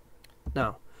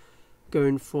 Now,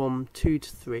 going from 2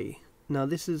 to 3. Now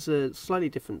this is slightly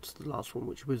different to the last one,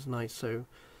 which was an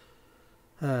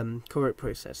isochoric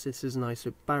process. This is an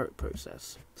isobaric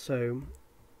process. So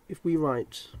if we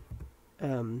write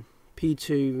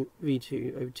P2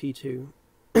 V2 over T2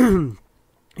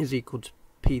 is equal to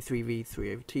P3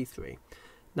 V3 over T3.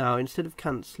 Now instead of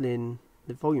cancelling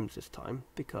the volumes this time,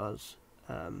 because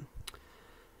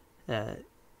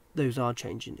those are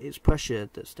changing, it's pressure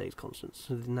that stays constant,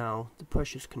 so now the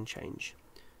pressures can change.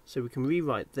 So we can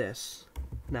rewrite this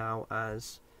now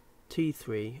as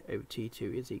T3 over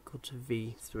T2 is equal to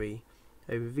V3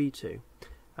 over V2,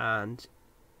 and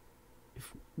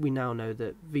if we now know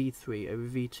that V3 over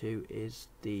V2 is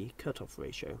the cutoff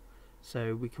ratio,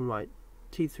 so we can write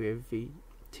T3 over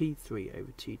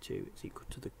T2 is equal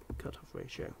to the cutoff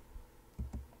ratio.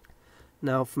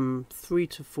 Now from 3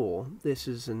 to 4, this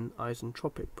is an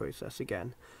isentropic process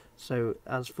again. So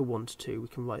as for 1 to 2, we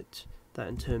can write that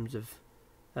in terms of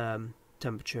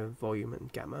temperature, volume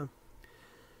and gamma.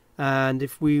 And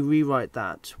if we rewrite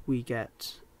that,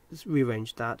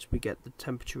 rearrange that, we get the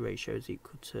temperature ratio is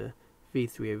equal to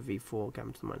V3 over V4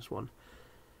 gamma to the minus 1.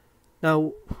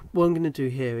 Now, what I'm going to do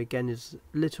here again is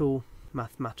a little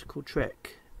mathematical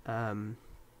trick,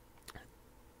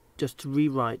 just to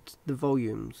rewrite the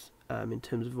volumes in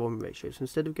terms of volume ratios. So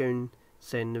instead of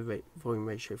saying the volume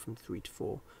ratio from 3 to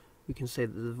 4, we can say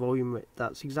that the volume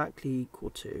that's exactly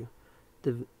equal to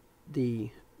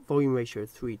the volume ratio of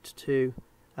 3 to 2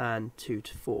 and 2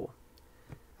 to 4.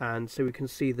 And so we can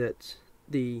see that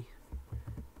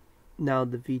now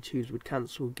the V2s would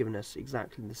cancel, giving us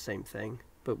exactly the same thing,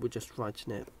 but we're just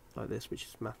writing it like this, which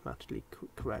is mathematically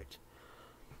correct.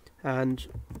 And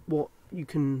what you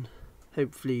can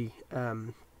hopefully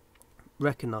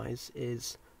recognize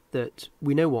is that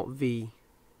we know what V3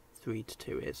 to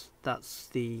 2 is. That's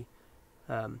the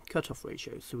cutoff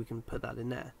ratio, so we can put that in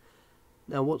there.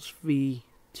 Now, what's V2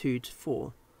 to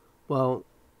 4? Well,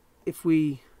 if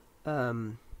we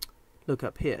look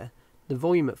up here, the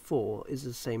volume at 4 is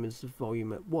the same as the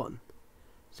volume at 1.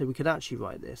 So we could actually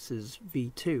write this as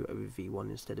V2 over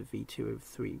V1 instead of V2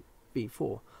 over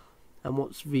V4. And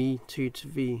what's V2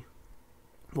 to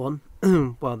V1?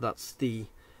 Well, that's the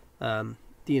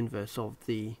inverse of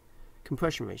the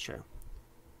compression ratio.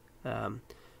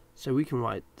 So we can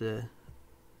write the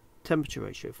temperature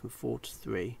ratio from 4 to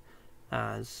 3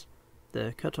 as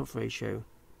the cutoff ratio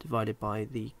divided by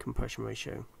the compression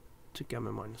ratio to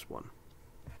gamma minus 1.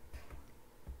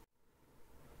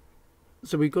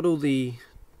 So we've got all the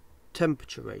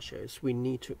temperature ratios. We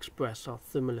need to express our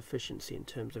thermal efficiency in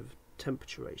terms of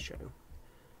temperature ratio.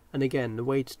 And again, the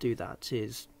way to do that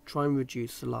is try and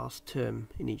reduce the last term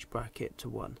in each bracket to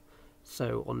 1.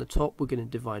 So on the top we're going to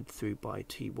divide through by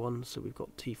T1, so we've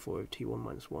got T4 over T1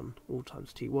 minus 1 all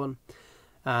times T1.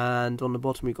 And on the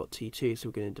bottom we've got T2, so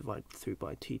we're going to divide through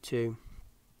by T2.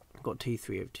 We've got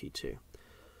T3 over T2.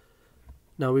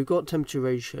 Now we've got temperature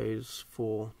ratios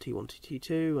for T1 to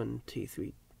T2 and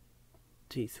T3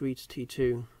 to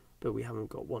T2, but we haven't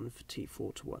got one for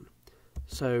T4 to 1.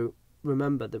 So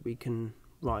remember that we can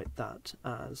write that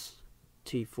as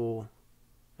T4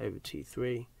 over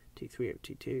T3, T3 over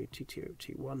T2, T2 over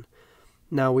T1.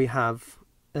 Now we have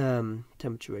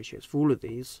temperature ratios for all of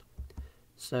these,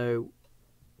 so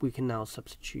we can now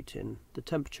substitute in the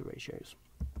temperature ratios.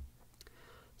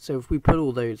 So if we put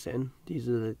all those in, these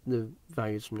are the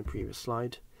values from the previous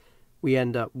slide, we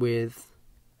end up with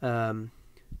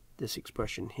this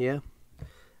expression here,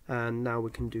 and now we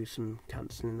can do some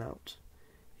cancelling out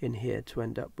in here to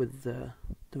end up with the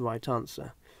right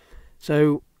answer.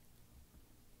 So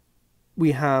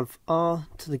we have r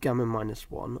to the gamma minus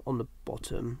 1 on the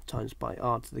bottom times by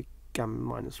r to the gamma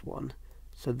minus 1,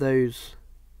 so those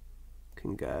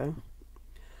can go,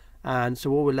 and so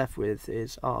what we're left with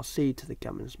is rc to the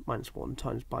gamma minus 1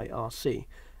 times by rc.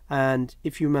 And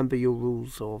if you remember your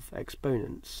rules of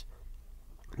exponents,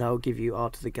 that will give you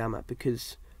r to the gamma,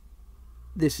 because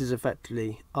this is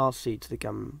effectively rc to the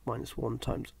gamma minus 1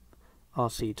 times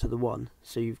rc to the 1,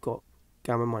 so you've got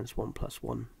gamma minus 1 plus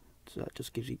 1, so that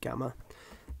just gives you gamma.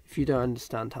 If you don't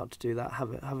understand how to do that,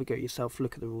 have a go yourself,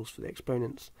 look at the rules for the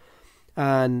exponents,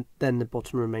 and then the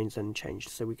bottom remains unchanged.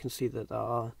 So we can see that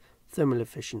our thermal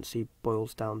efficiency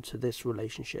boils down to this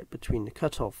relationship between the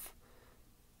cutoff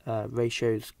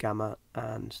ratios, gamma,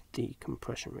 and the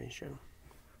compression ratio.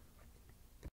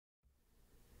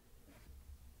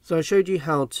 So I showed you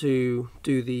how to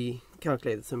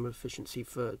calculate the thermal efficiency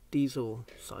for a diesel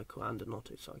cycle and an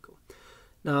Otto cycle.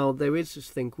 Now there is this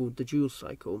thing called the Joule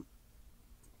cycle,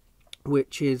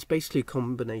 which is basically a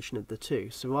combination of the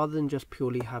two. So rather than just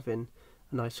purely having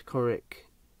an isochoric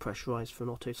pressurized for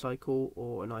an Otto cycle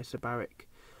or an isobaric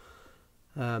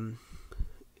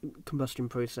combustion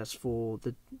process for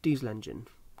the diesel engine,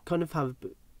 kind of have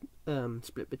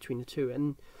split between the two.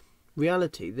 And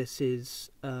reality, this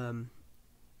is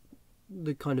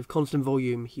the kind of constant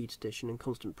volume heat addition and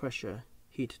constant pressure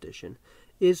heat addition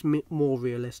is more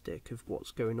realistic of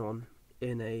what's going on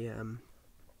in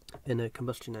a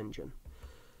combustion engine,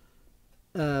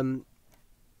 and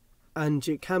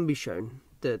it can be shown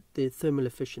that the thermal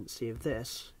efficiency of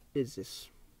this is this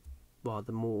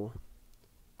rather more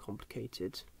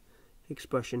complicated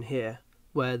expression here,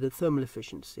 where the thermal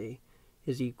efficiency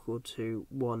is equal to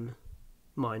 1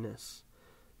 minus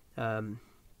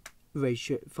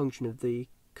function of the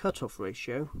cutoff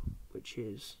ratio, which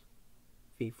is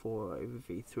V4 over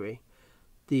V3,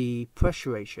 the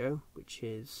pressure ratio, which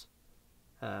is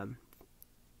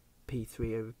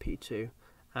P3 over P2,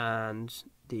 and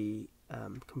the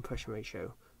compression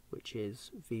ratio, which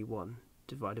is V1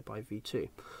 divided by V2.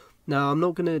 Now I'm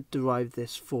not going to derive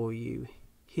this for you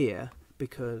here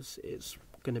because it's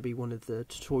not going to be one of the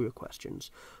tutorial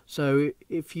questions. So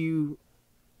if you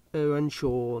are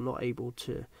unsure or not able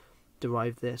to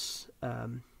derive this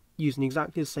using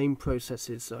exactly the same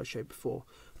processes that I showed before,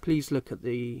 please look at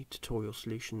the tutorial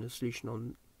solution. The solution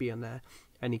will be on there.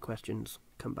 Any questions,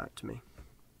 come back to me.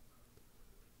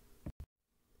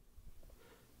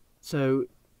 So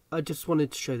I just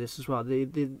wanted to show this as well.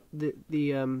 You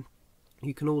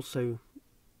can also,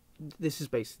 this is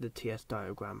basically the TS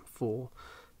diagram for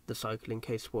the cycle, in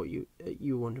case what you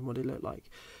were wondering what it looked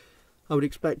like. I would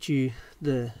expect you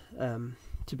to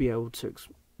be able to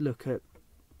look at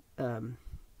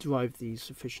derive these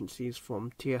efficiencies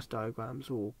from TS diagrams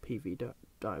or PV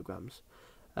diagrams.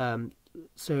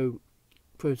 So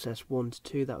process 1 to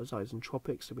 2, that was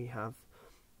isentropic, so we have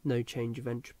no change of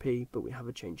entropy, but we have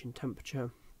a change in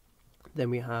temperature. Then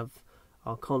we have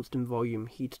our constant volume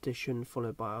heat addition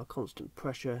followed by our constant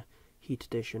pressure heat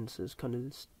addition, so there's kind of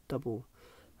this double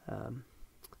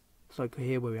cycle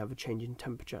here where we have a change in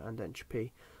temperature and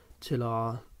entropy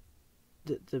till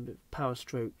the power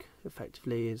stroke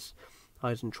effectively is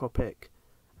isentropic,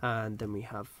 and then we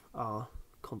have our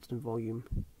constant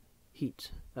volume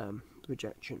heat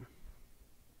rejection.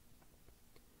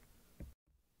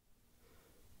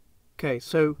 Okay,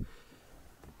 so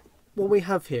what we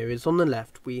have here is, on the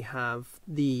left we have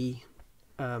the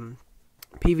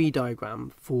PV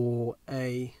diagram for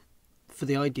the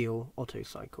ideal Otto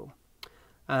cycle,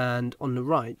 and on the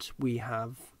right we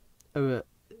have an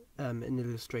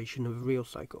illustration of a real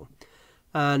cycle,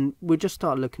 and we'll just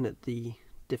start looking at the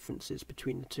differences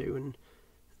between the two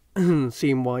and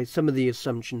seeing why some of the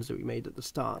assumptions that we made at the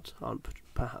start aren't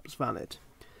perhaps valid.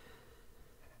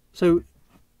 So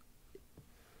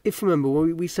if you remember,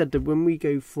 we said that when we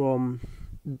go from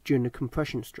during a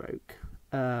compression stroke,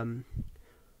 that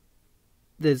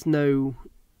is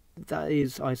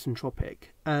isentropic,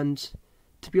 and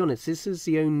to be honest, this is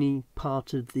the only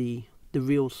part of the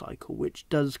real cycle which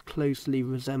does closely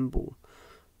resemble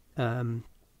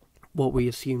what we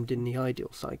assumed in the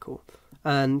ideal cycle.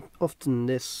 And often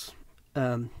this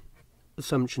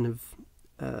assumption of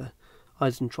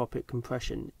isentropic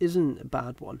compression isn't a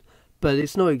bad one, but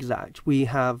it's not exact. We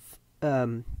have,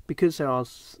 because there are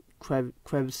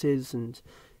crevices and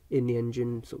in the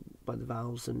engine, sort of by the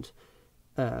valves, and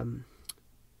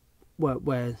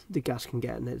where the gas can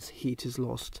get and its heat is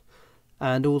lost,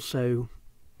 and also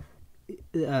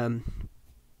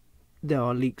there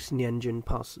are leaks in the engine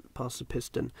past the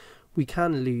piston, we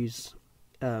can lose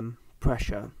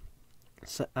pressure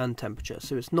and temperature.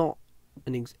 So it's not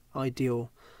an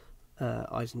ideal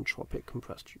isentropic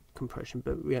compression,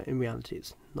 but in reality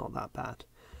it's not that bad.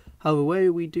 However,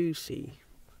 where we do see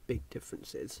big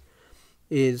differences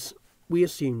is we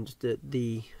assumed that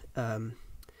the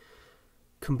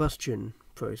combustion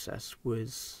process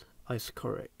was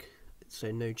isochoric,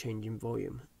 so no change in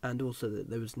volume, and also that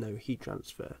there was no heat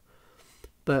transfer.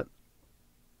 But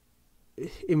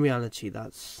in reality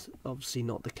that's obviously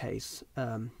not the case.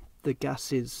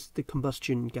 The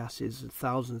combustion gases are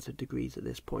thousands of degrees at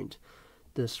this point.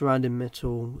 The surrounding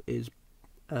metal is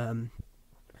tens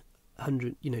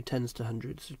to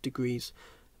hundreds of degrees,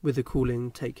 with the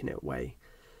cooling taking it away.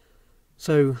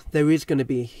 So there is going to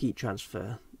be a heat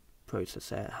transfer process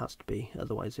there. It has to be,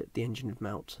 otherwise the engine would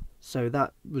melt. So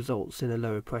that results in a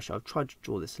lower pressure. I've tried to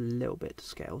draw this a little bit to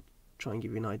scale, try and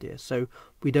give you an idea. So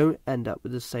we don't end up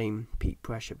with the same peak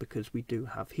pressure because we do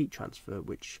have heat transfer,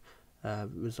 which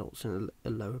results in a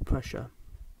lower pressure.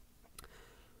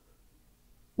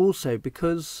 Also,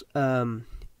 because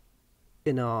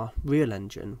in our real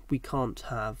engine we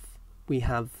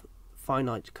have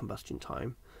finite combustion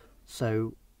time,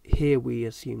 so here we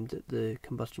assumed that the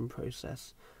combustion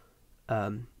process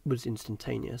was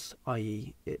instantaneous,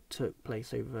 i.e. it took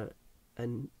place over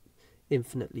an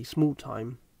infinitely small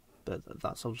time, but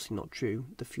that's obviously not true.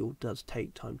 The fuel does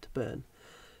take time to burn.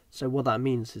 So what that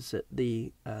means is that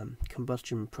the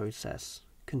combustion process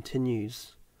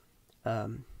continues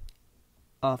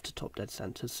after top dead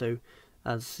center. So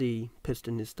as the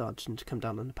piston is starting to come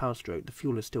down on the power stroke, the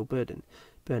fuel is still burning.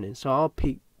 So our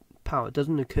peak power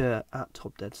doesn't occur at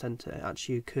top dead center. It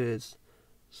actually occurs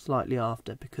slightly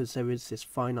after, because there is this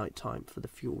finite time for the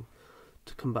fuel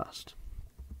to combust.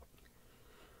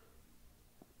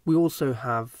 We also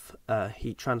have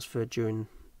heat transfer during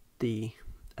the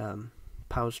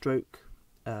power stroke.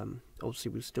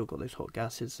 Obviously we've still got those hot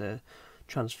gases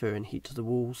transferring heat to the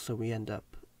walls, so we end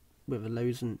up with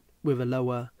a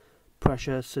lower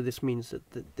pressure. So this means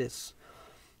that this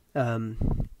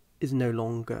is no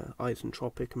longer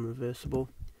isentropic and reversible.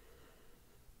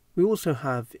 We also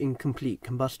have incomplete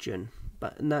combustion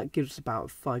and that gives about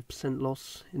 5%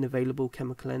 loss in available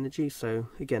chemical energy. So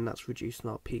again, that's reducing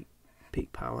our peak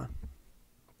power.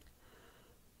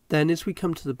 Then as we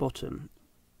come to the bottom,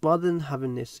 rather than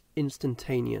having this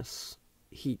instantaneous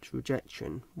heat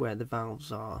rejection where the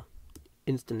valves are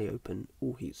instantly open,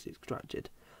 all heat's extracted,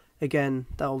 again,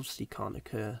 that obviously can't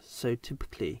occur. So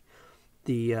typically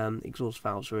the exhaust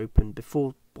valves are open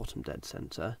before bottom dead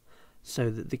center, so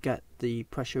that the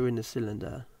pressure in the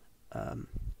cylinder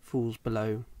falls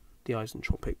below the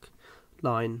isentropic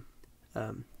line.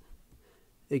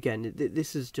 Again,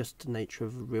 this is just the nature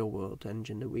of a real world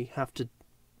engine, that we have to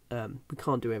we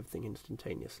can't do everything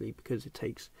instantaneously because it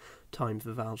takes time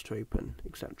for valves to open,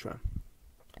 etc.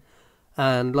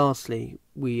 And lastly,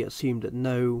 we assumed that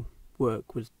no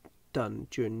work was done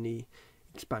during the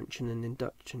expansion and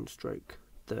induction stroke,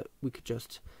 that we could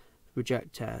just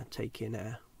reject air, take in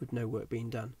air with no work being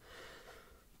done.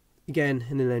 Again,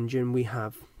 in an engine we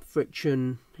have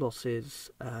friction losses,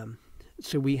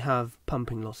 so we have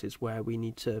pumping losses where we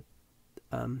need to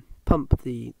pump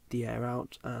the air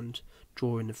out and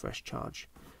draw in the fresh charge,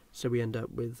 so we end up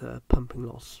with pumping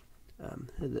loss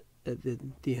at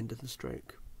the end of the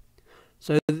stroke.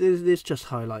 So this just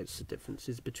highlights the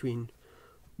differences between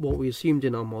what we assumed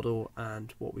in our model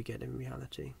and what we get in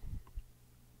reality.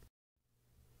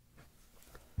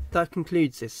 That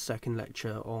concludes this second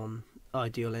lecture on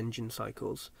ideal engine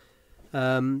cycles.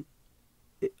 I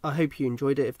hope you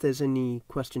enjoyed it. If there's any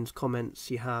questions, comments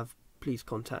you have, please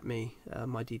contact me.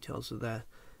 My details are there.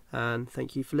 And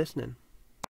thank you for listening.